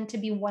souls. They tend to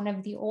be one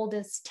of the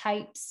oldest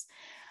types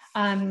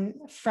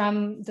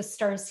from the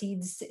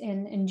starseeds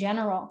in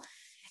general.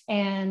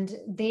 And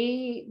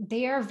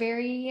they're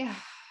very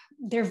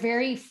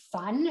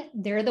fun.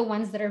 They're the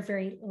ones that are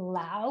very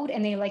loud,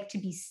 and they like to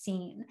be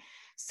seen.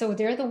 So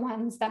they're the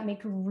ones that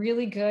make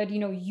really good,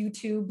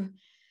 YouTube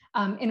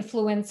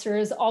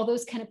influencers, all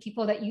those kind of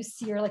people that you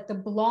see are like the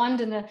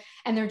blonde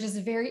and they're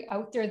just very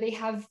out there.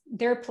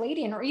 They're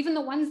Pleiadian, or even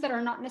the ones that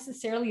are not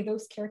necessarily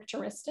those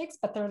characteristics,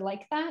 but they're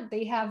like that.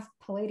 They have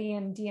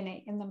Pleiadian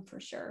DNA in them for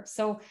sure.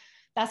 So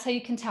that's how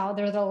you can tell.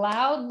 They're the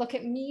loud, look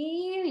at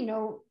me,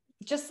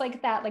 just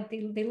like that. Like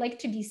they like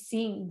to be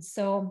seen.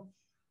 So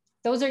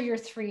those are your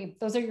three.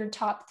 Those are your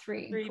top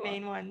three. Three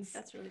main ones.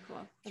 That's really cool.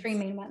 Three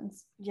main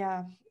ones.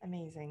 Yeah,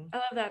 amazing. I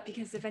love that,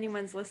 because if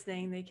anyone's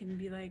listening, they can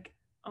be like,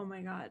 oh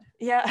my God.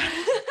 Yeah.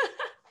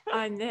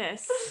 I'm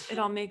this. It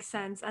all makes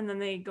sense. And then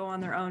they go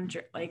on their own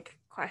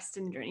quest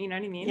and journey. You know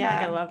what I mean? Yeah.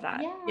 Like, I love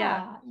that.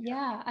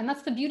 Yeah. And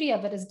that's the beauty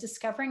of it, is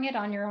discovering it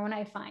on your own,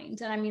 I find.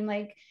 And I mean,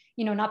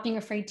 not being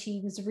afraid to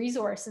use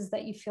resources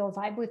that you feel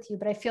vibe with you.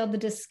 But I feel the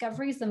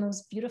discovery is the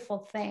most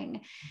beautiful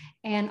thing.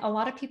 And a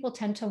lot of people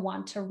tend to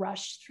want to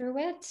rush through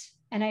it.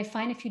 And I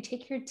find if you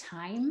take your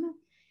time,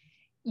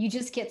 you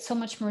just get so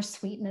much more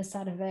sweetness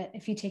out of it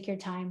if you take your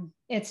time.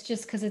 It's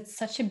just because it's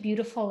such a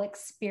beautiful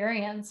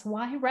experience.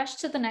 Why rush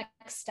to the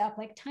next step?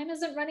 Like, time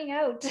isn't running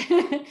out.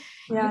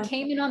 You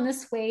came in on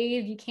this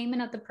wave. You came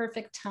in at the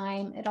perfect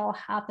time. It all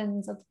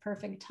happens at the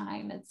perfect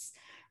time. It's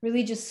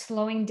really just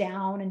slowing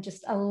down and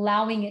just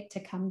allowing it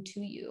to come to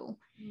you.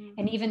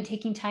 And even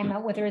taking time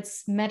out, whether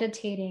it's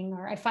meditating,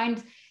 or I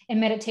find in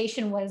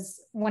meditation was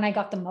when I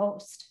got the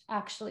most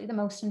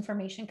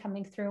information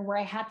coming through, where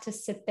I had to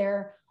sit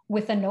there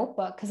with a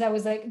notebook, because I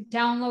was like,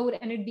 download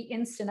and it'd be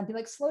instant. I'd be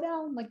like, slow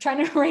down, like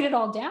trying to write it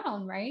all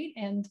down. Right.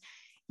 And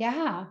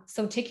yeah,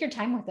 so take your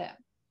time with it,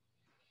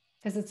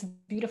 because it's a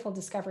beautiful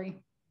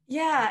discovery.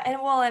 Yeah.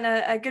 And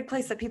a good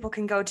place that people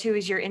can go to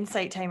is your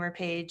Insight Timer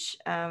page.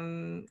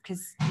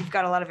 Cause you've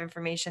got a lot of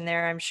information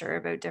there, I'm sure,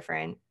 about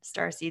different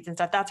star seeds and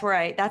stuff. That's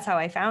how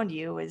I found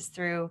you, was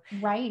through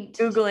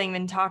Googling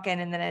Mintalkin,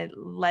 and then it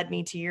led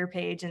me to your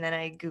page, and then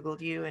I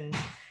Googled you and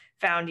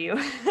found you.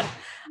 So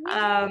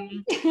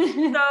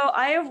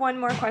I have one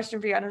more question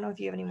for you. I don't know if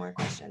you have any more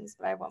questions,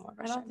 but I have one more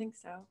question. I don't think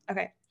so.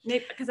 Okay.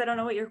 Maybe because I don't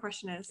know what your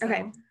question is. So.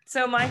 Okay.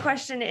 So my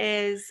question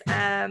is,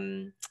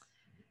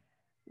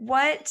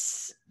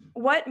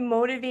 what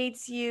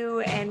motivates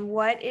you, and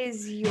what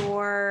is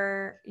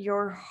your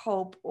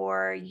hope,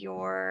 or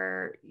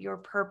your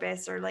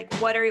purpose, or like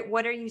what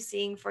are you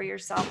seeing for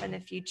yourself in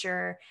the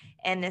future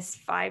and this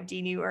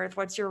 5D new earth?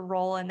 What's your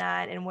role in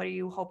that, and what are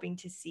you hoping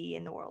to see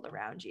in the world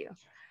around you?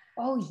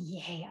 Oh,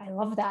 yay. I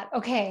love that.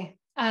 Okay.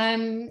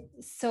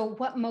 So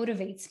what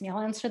motivates me? I'll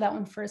answer that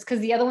one first,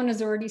 because the other one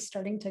is already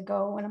starting to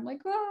go, and I'm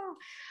like, oh.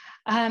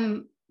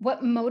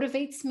 What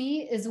motivates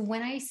me is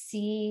when I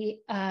see,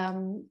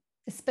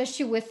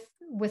 especially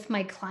with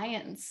my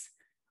clients,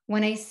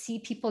 when I see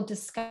people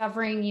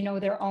discovering,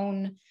 their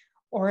own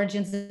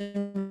origins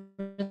and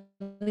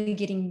really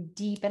getting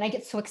deep, and I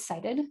get so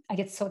excited,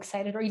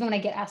 or even when I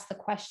get asked the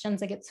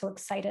questions, I get so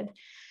excited.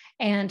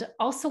 And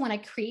also when I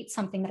create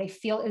something that I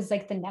feel is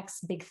like the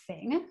next big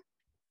thing,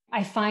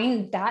 I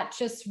find that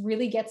just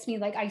really gets me,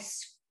 like I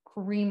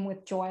scream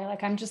with joy.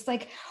 Like I'm just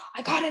like,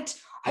 I got it.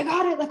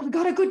 Like, we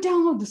got a good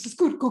download. This is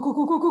good.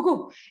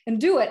 Go, and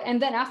do it. And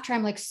then after,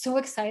 I'm like so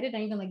excited, I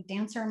even like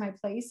dance around my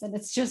place. And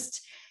it's just,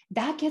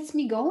 that gets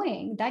me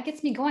going.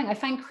 I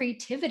find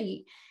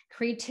creativity.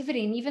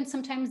 And even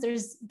sometimes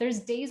there's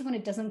days when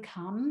it doesn't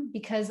come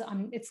because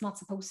it's not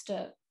supposed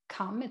to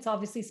come. It's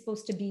obviously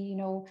supposed to be,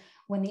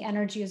 when the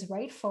energy is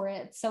right for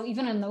it. So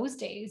even in those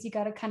days, you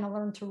got to kind of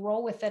learn to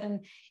roll with it.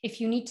 And if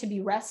you need to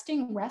be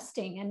resting.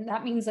 And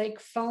that means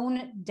like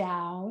phone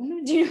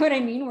down. Do you know what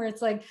I mean? Where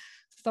it's like,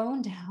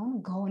 phone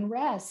down, go and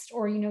rest,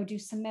 or, do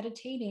some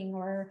meditating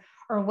or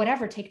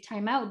whatever, take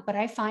time out. But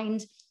I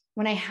find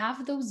when I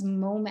have those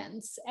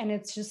moments, and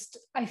it's just,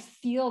 I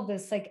feel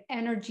this like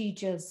energy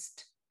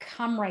just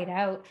come right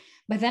out,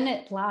 but then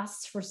it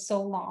lasts for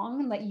so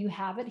long that you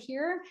have it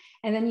here,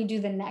 and then you do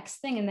the next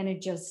thing, and then it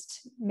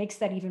just makes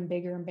that even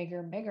bigger and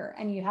bigger and bigger.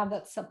 And you have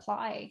that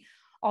supply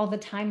all the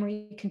time where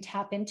you can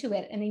tap into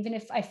it. And even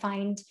if I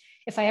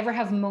ever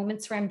have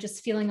moments where I'm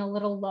just feeling a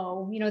little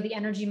low, the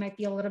energy might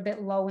be a little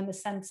bit low in the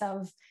sense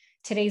of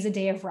today's a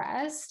day of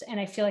rest, and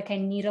I feel like I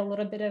need a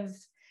little bit of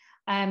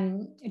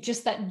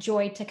just that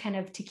joy to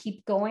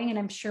keep going. And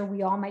I'm sure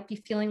we all might be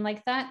feeling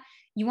like that.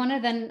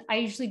 I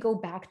usually go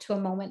back to a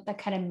moment that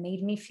kind of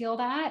made me feel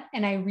that,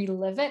 and I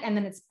relive it, and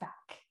then it's back.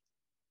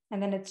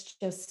 And then it's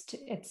just,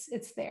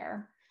 it's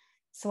there.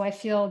 So I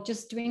feel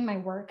just doing my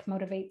work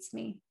motivates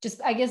me.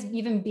 Just, I guess,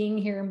 even being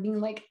here and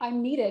being like,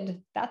 I'm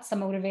needed. That's a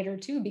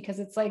motivator too, because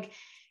it's like,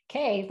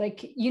 okay,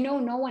 like,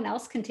 no one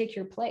else can take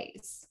your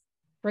place.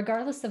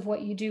 Regardless of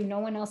what you do, no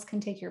one else can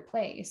take your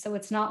place. So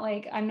it's not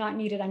like I'm not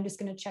needed, I'm just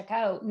going to check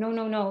out.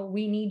 No,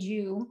 we need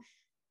you.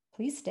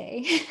 Please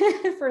stay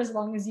for as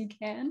long as you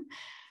can.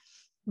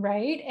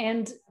 Right.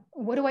 And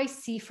what do I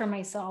see for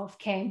myself?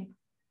 Okay.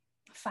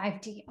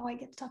 5D. Oh, I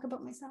get to talk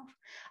about myself.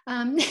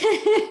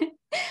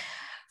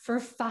 For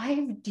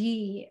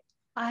 5D,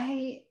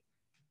 I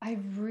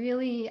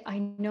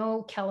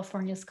know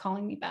California is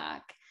calling me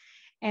back.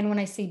 And when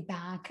I say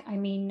back, I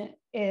mean,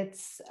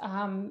 it's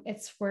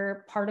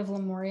where part of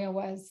Lemuria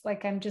was.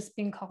 Like, I'm just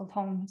being called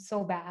home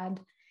so bad.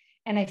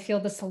 And I feel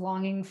this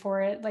longing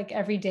for it, like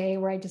every day,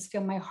 where I just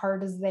feel my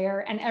heart is there,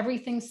 and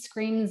everything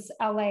screams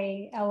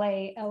LA.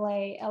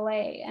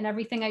 And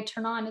everything I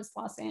turn on is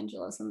Los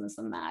Angeles and this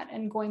and that,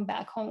 and going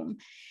back home.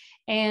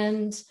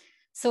 And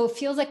so it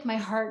feels like my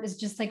heart is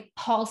just like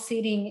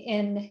pulsating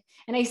in,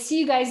 and I see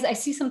you guys, I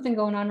see something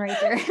going on right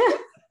there.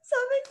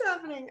 Something's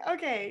happening.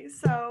 Okay.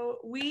 So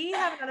we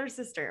have another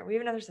sister.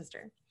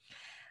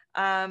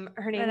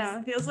 Her name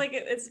it feels like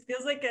it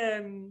feels like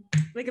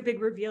a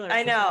big reveal.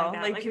 I know,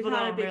 like people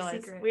don't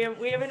realize. Secret.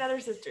 We have another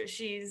sister.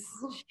 She's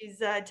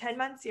 10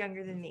 months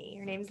younger than me.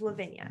 Her name's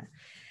Lavinia.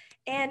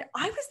 And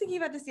I was thinking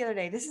about this the other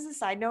day. This is a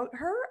side note.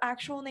 Her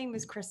actual name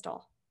is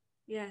Crystal.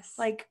 Yes.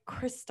 Like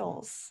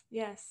crystals.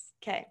 Yes.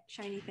 Okay.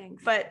 Shiny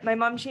things. But my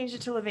mom changed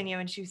it to Lavinia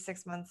when she was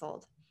 6 months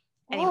old.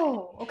 Anyway,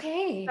 oh,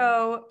 okay.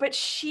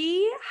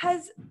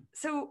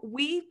 So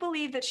we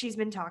believe that she's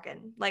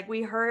Mintalkin. Like,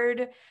 we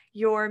heard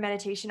your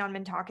meditation on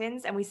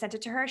Mintalkins and we sent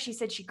it to her. She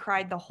said she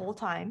cried the whole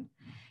time.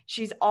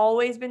 She's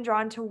always been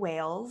drawn to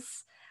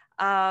whales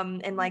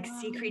and like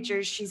sea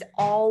creatures. She's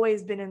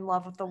always been in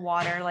love with the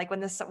water. Like,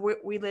 when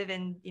we live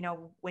in,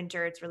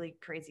 winter, it's really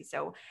crazy.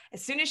 So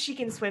as soon as she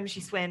can swim,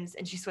 she swims,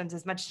 and she swims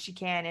as much as she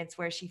can. It's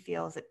where she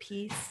feels at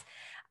peace.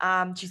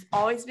 She's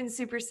always been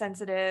super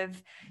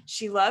sensitive.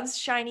 She loves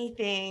shiny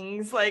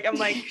things. Like, I'm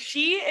like,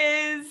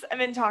 she's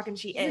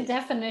the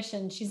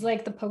definition. She's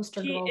like the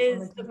poster girl. She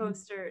is the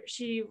poster.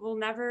 She will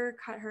never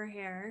cut her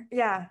hair.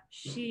 Yeah.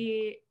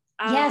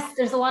 Yes,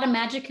 there's a lot of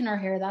magic in our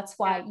hair. That's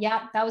why.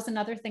 Yeah, that was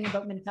another thing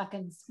about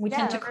Minnetonka's. We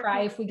tend to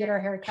cry if we get our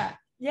hair cut.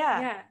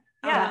 Yeah.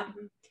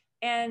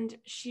 And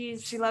she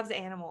loves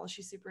animals.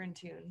 She's super in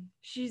tune.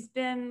 She's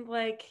been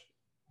like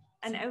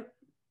an out.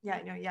 Yeah,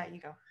 no, yeah, you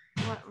go.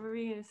 What were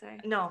we gonna say?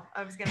 No,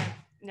 I was gonna.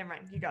 Never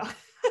mind. You go.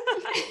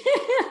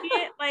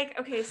 Like,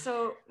 okay,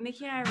 so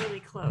Mickey and I are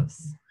really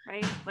close,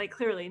 right? Like,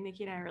 clearly,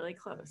 Mickey and I are really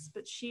close.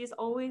 But she's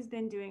always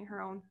been doing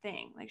her own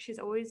thing. Like, she's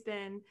always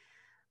been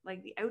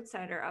like the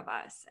outsider of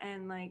us,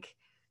 and like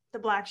the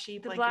black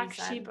sheep,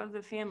 of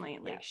the family.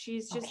 Like,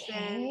 she's just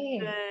been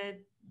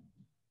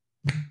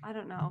the, I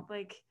don't know,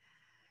 like.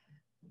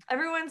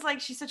 Everyone's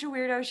like, she's such a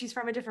weirdo. She's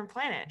from a different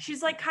planet.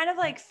 She's like kind of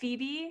like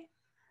Phoebe.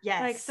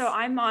 Yes. Like, so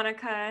I'm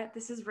Monica,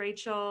 this is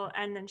Rachel,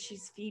 and then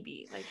she's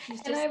Phoebe. Like, she's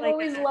just, and I've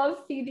always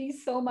loved Phoebe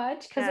so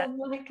much because I'm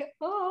like,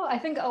 I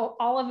think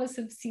all of us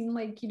have seen,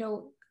 like, you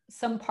know,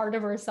 some part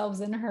of ourselves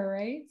in her,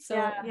 right? So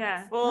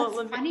yeah. Well,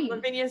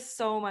 Lavinia's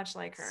so much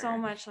like her.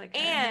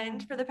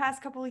 And for the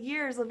past couple of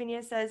years,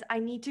 Lavinia says, I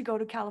need to go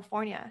to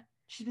California.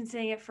 She's been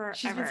saying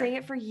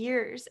it for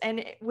years.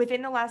 And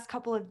within the last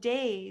couple of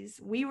days,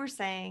 we've been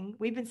saying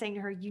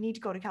to her, you need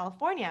to go to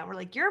California. We're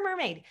like, you're a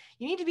mermaid.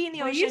 You need to be in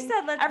the ocean. You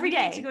said every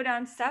day. Need to go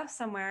down south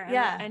somewhere.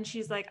 And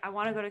she's like, I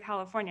want to go to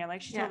California.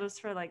 Like, she told us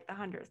for like the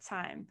 100th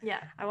time.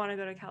 Yeah. I want to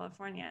go to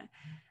California.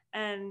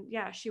 And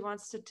she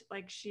wants to,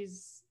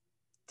 she's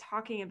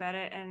talking about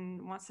it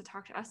and wants to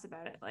talk to us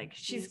about it. Like,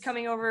 she's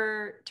coming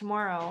over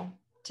tomorrow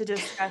to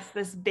discuss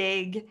this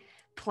big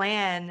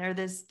plan or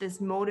this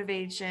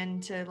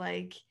motivation to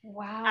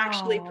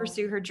actually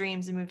pursue her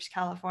dreams and move to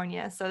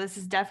California. So this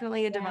is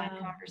definitely a divine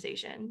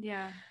conversation.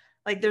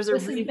 Like, there's a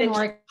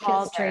reason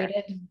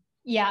orchestrated.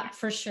 Yeah,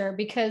 for sure.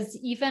 Because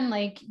even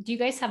do you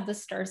guys have the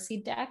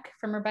Starseed deck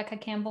from Rebecca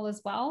Campbell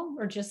as well,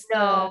 or just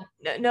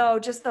no,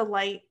 just the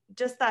light,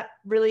 just that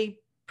really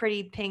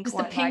pretty pink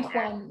one. The pink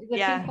one.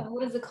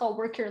 What is it called?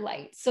 Work Your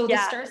Light. So the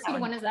Starseed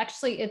one is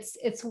actually,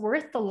 it's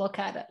worth the look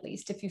at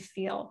least if you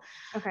feel.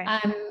 Okay.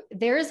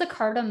 There is a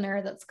card on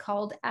there that's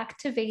called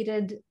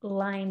Activated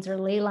Lines or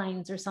Ley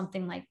Lines or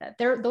something like that.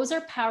 Those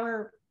are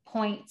power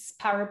points,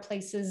 power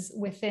places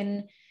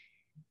within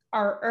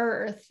our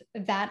earth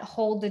that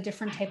hold a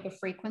different type of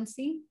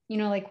frequency. You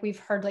know, like we've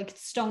heard like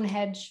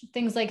Stonehenge,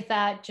 things like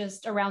that,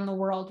 just around the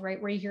world,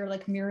 right? Where you hear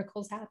like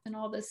miracles happen,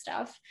 all this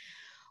stuff.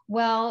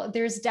 Well,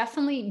 there's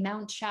definitely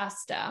Mount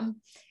Shasta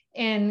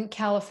in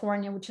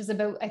California, which is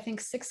about, I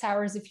think, 6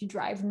 hours if you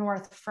drive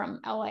north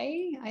from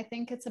LA. I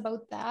think it's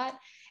about that.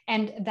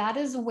 And that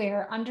is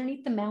where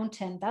underneath the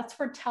mountain, that's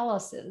where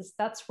Telos is.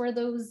 That's where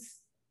the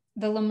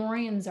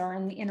Lemurians are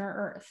in the inner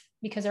earth,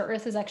 because our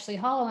earth is actually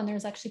hollow and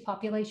there's actually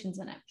populations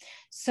in it.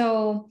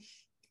 So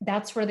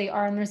that's where they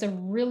are. And there's a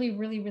really,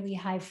 really, really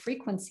high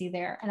frequency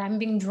there. And I'm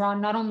being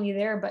drawn not only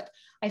there, but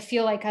I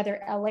feel like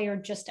either LA or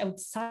just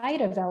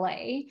outside of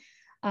LA.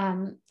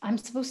 I'm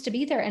supposed to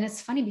be there. And it's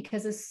funny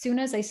because as soon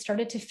as I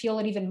started to feel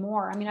it even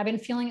more, I mean, I've been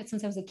feeling it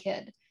since I was a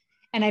kid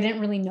and I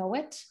didn't really know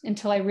it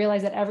until I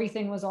realized that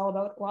everything was all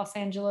about Los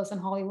Angeles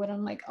and Hollywood.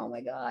 I'm like, oh my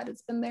God,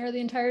 it's been there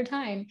the entire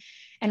time.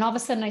 And all of a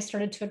sudden I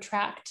started to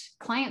attract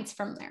clients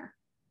from there.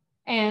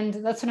 And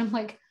that's when I'm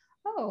like,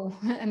 oh,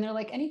 and they're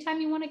like,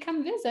 anytime you want to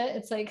come visit,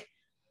 it's like,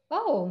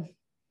 oh,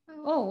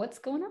 what's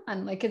going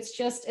on? Like,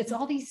 it's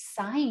all these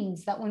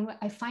signs that when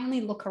I finally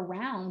look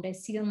around, I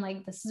see them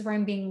like, this is where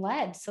I'm being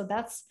led. So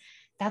that's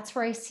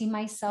where I see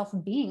myself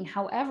being.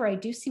 However, I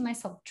do see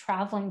myself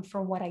traveling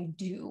for what I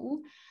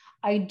do.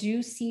 I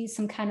do see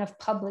some kind of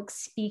public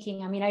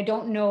speaking. I mean, I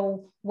don't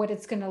know what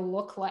it's going to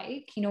look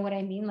like. You know what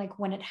I mean? Like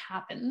when it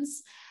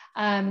happens,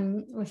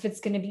 if it's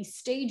going to be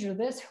stage or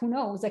this, who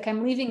knows? Like,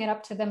 I'm leaving it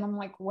up to them. I'm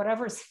like,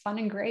 whatever's fun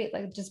and great,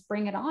 like just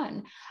bring it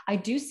on. I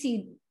do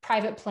see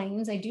private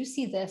planes. I do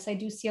see this. I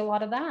do see a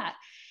lot of that.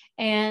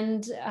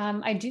 And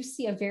I do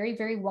see a very,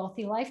 very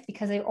wealthy life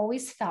because I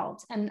always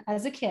felt, and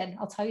as a kid,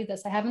 I'll tell you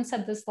this, I haven't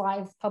said this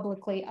live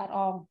publicly at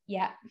all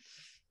yet.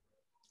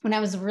 When I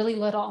was really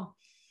little,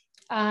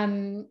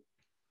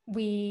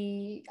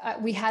 we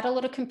had a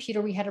little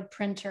computer, we had a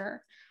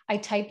printer. I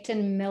typed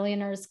in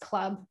Millionaires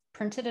Club,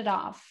 printed it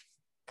off,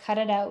 cut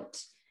it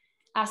out,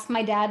 asked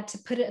my dad to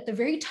put it at the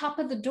very top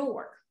of the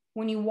door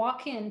when you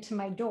walk into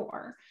my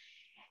door.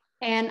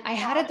 And I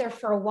had it there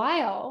for a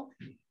while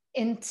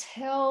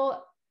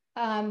until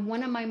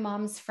one of my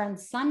mom's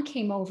friend's son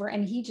came over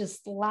and he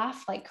just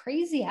laughed like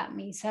crazy at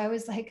me. So I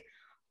was like,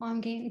 oh, I'm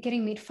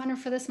getting made fun of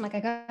for this. I'm like, I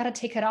got to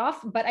take it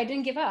off, but I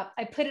didn't give up.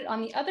 I put it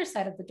on the other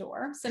side of the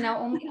door. So now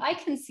only I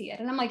can see it.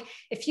 And I'm like,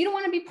 if you don't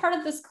want to be part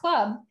of this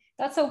club,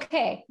 that's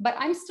okay. But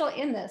I'm still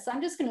in this.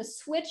 I'm just going to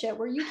switch it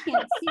where you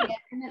can't see it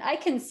and then I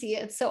can see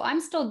it. So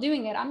I'm still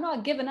doing it. I'm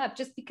not giving up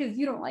just because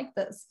you don't like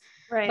this.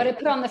 Right. But I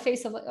put on the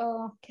face of like,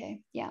 oh, okay.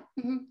 Yeah.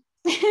 Mm-hmm.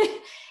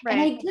 Right.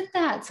 And I did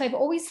that. So I've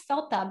always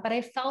felt that, but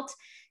I felt,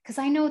 because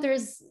I know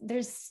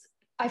there's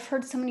I've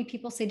heard so many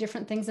people say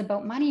different things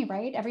about money,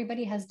 right?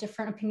 Everybody has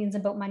different opinions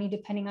about money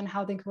depending on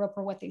how they grew up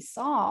or what they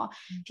saw.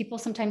 People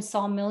sometimes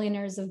saw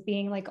millionaires of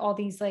being like all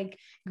these like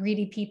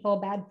greedy people,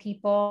 bad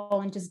people,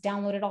 and just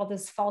downloaded all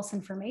this false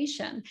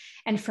information.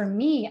 And for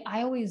me,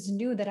 I always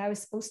knew that I was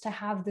supposed to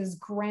have this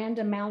grand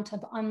amount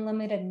of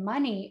unlimited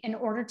money in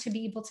order to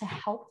be able to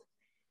help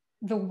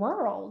the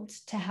world,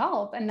 to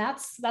help. And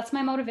that's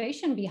my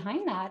motivation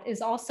behind that,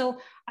 is also,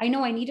 I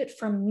know I need it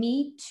for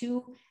me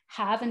to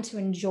have and to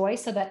enjoy,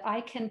 so that I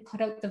can put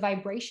out the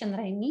vibration that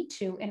I need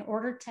to in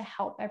order to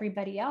help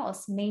everybody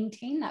else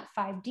maintain that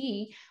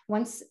 5D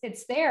once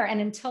it's there.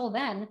 And until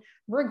then,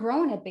 we're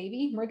growing it,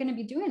 baby. We're going to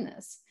be doing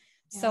this.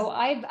 Yeah. So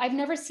I've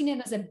never seen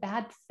it as a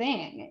bad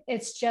thing.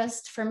 It's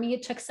just, for me,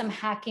 it took some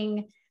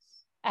hacking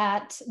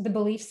at the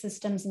belief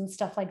systems and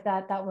stuff like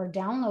that were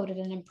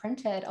downloaded and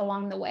imprinted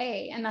along the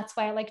way. And that's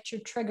why I liked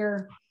your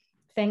trigger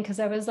thing, because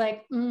I was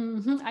like,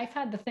 I've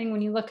had the thing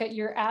when you look at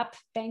your app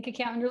bank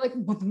account and you're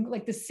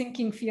like the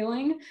sinking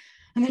feeling,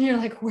 and then you're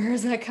like, where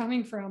is that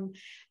coming from?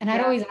 And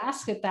I'd always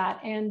ask it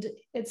that. And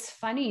it's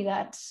funny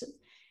that, so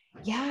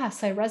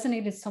I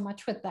resonated so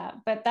much with that.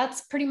 But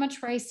that's pretty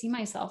much where I see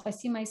myself. I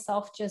see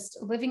myself just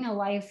living a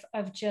life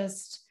of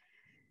just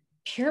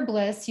pure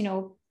bliss.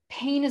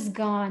 Pain is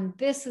gone.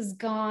 This is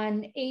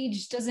gone.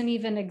 Age doesn't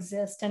even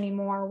exist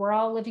anymore. We're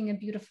all living a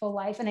beautiful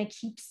life. And I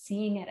keep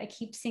seeing it. I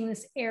keep seeing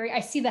this area. I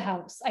see the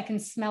house. I can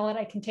smell it.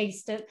 I can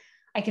taste it.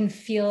 I can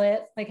feel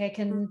it. Like I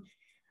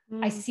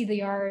see the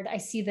yard. I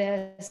see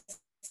this.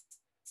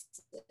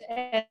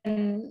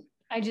 And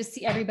I just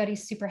see everybody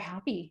super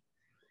happy.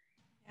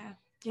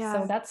 Yeah.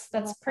 So that's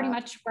pretty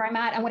much where I'm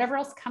at. And whatever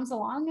else comes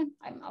along,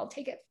 I'll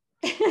take it.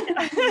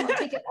 I'll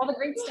take it. All the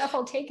great stuff,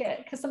 I'll take it.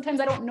 Because sometimes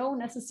I don't know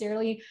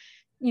necessarily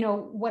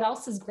what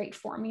else is great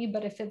for me,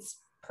 but if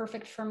it's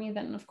perfect for me,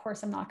 then of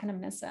course I'm not going to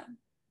miss it.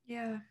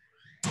 Yeah.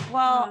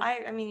 Well,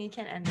 I mean, you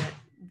can't end it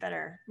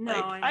better. No,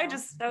 I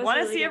just want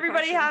to see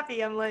everybody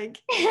happy. I'm like,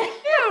 ew,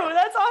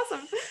 that's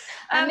awesome.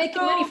 I'm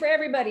making money for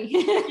everybody.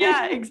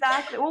 Yeah,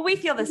 exactly. Well, we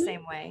feel the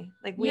same way.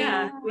 Like we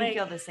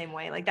feel the same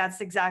way. Like that's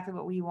exactly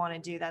what we want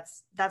to do.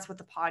 That's what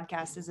the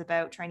podcast is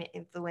about, trying to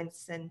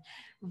influence and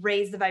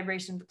raise the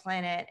vibration of the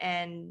planet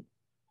and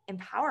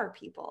empower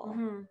people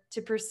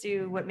to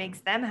pursue what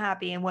makes them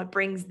happy and what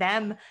brings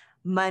them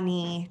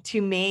money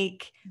to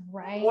make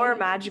more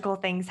magical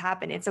things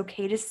happen. It's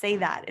okay to say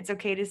that. It's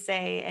okay to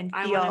say and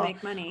feel, I want to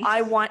make money.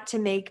 I want to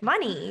make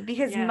money,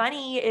 because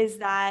money is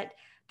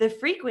the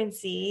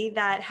frequency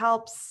that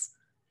helps,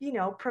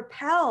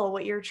 propel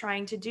what you're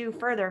trying to do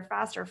further,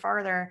 faster,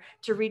 farther,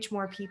 to reach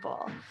more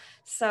people.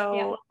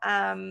 So,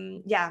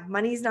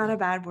 money's not a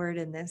bad word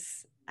in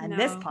this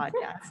this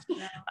podcast.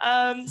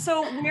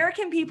 So where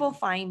can people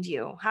find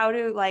you?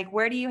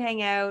 Where do you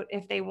hang out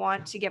if they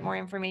want to get more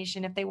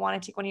information, if they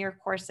want to take one of your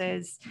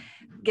courses?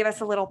 Give us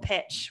a little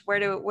pitch. Where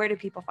do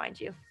people find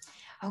you?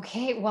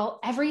 Okay. Well,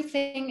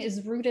 everything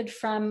is rooted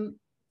from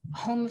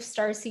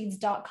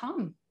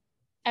homeofstarseeds.com.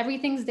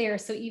 Everything's there.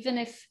 So even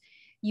if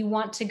you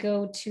want to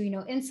go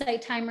to,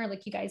 Insight Timer,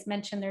 like you guys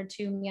mentioned there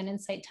too, me on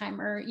Insight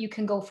Timer, you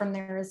can go from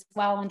there as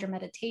well under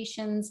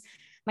meditations.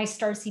 My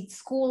Starseed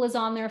School is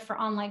on there for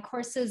online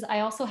courses. I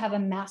also have a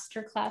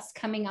masterclass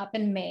coming up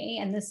in May,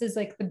 and this is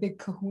like the big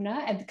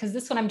kahuna, because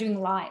this one I'm doing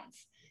live.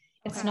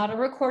 It's not a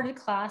recorded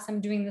class.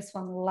 I'm doing this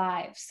one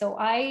live. So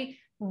I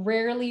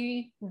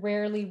rarely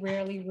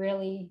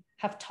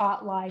have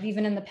taught live,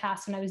 even in the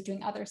past when I was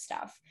doing other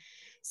stuff.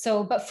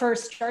 So, but for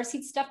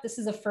Starseed stuff, this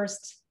is a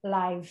first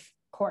live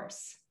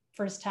course,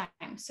 first time.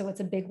 So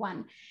it's a big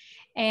one.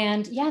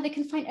 And they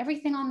can find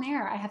everything on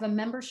there. I have a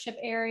membership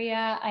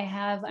area.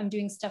 I'm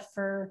doing stuff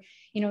for,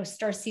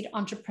 Starseed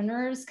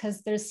entrepreneurs,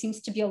 because there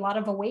seems to be a lot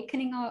of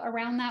awakening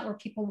around that, where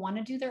people want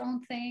to do their own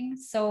thing.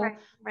 So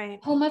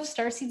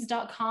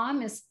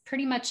homeofstarseeds.com is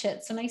pretty much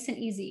it. So nice and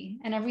easy,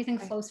 and everything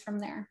flows from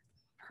there.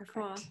 Perfect.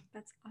 Cool.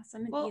 That's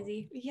awesome and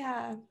easy.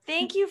 Yeah.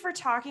 Thank you for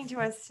talking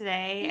to us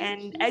today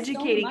and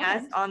educating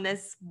us on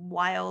this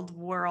wild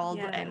world.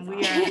 And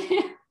we are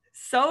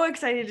so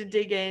excited to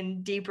dig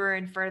in deeper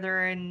and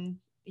further, and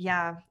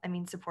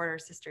support our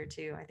sister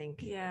too, I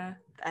think.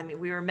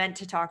 We were meant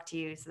to talk to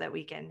you so that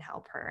we can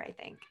help her, I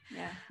think.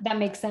 That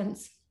makes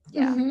sense.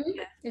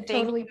 It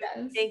totally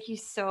does. Thank you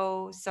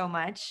so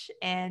much.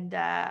 And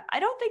I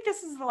don't think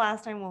this is the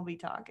last time we'll be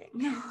talking.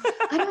 No,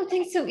 I don't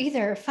think so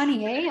either.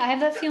 Funny, eh? I have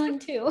that feeling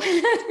too.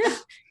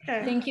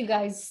 Thank you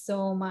guys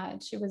so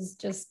much. It was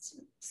just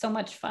so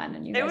much fun,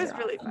 and it was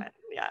really fun.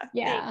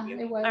 Yeah,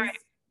 it was. All right.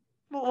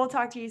 Well, we'll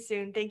talk to you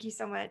soon. Thank you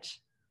so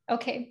much.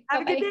 Okay.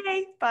 Have a good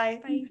day.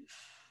 Bye. Bye.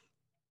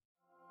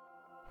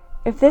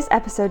 If this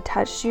episode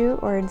touched you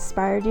or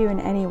inspired you in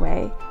any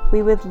way,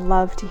 we would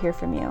love to hear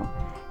from you.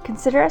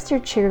 Consider us your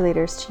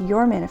cheerleaders to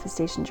your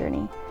manifestation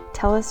journey.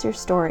 Tell us your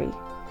story.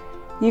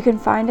 You can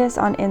find us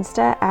on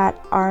Insta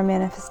at Our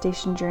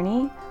Manifestation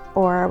Journey,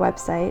 or our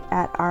website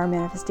at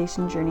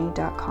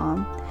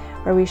ourmanifestationjourney.com,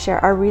 where we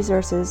share our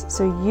resources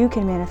so you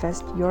can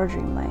manifest your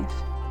dream life.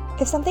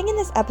 If something in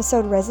this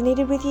episode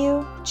resonated with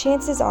you,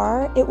 chances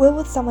are it will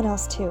with someone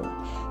else too.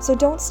 So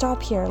don't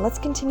stop here. Let's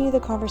continue the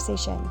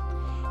conversation.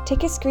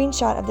 Take a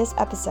screenshot of this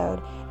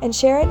episode and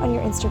share it on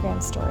your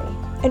Instagram story.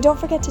 And don't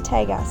forget to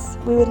tag us.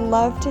 We would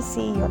love to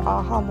see your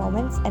aha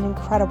moments and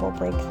incredible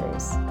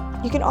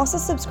breakthroughs. You can also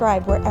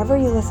subscribe wherever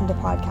you listen to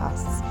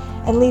podcasts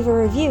and leave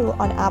a review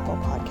on Apple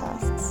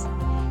Podcasts.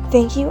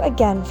 Thank you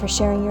again for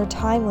sharing your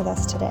time with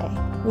us today.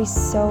 We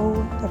so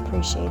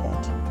appreciate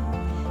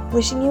it.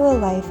 Wishing you a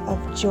life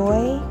of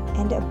joy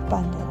and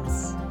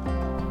abundance.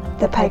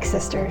 The Pike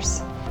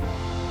Sisters.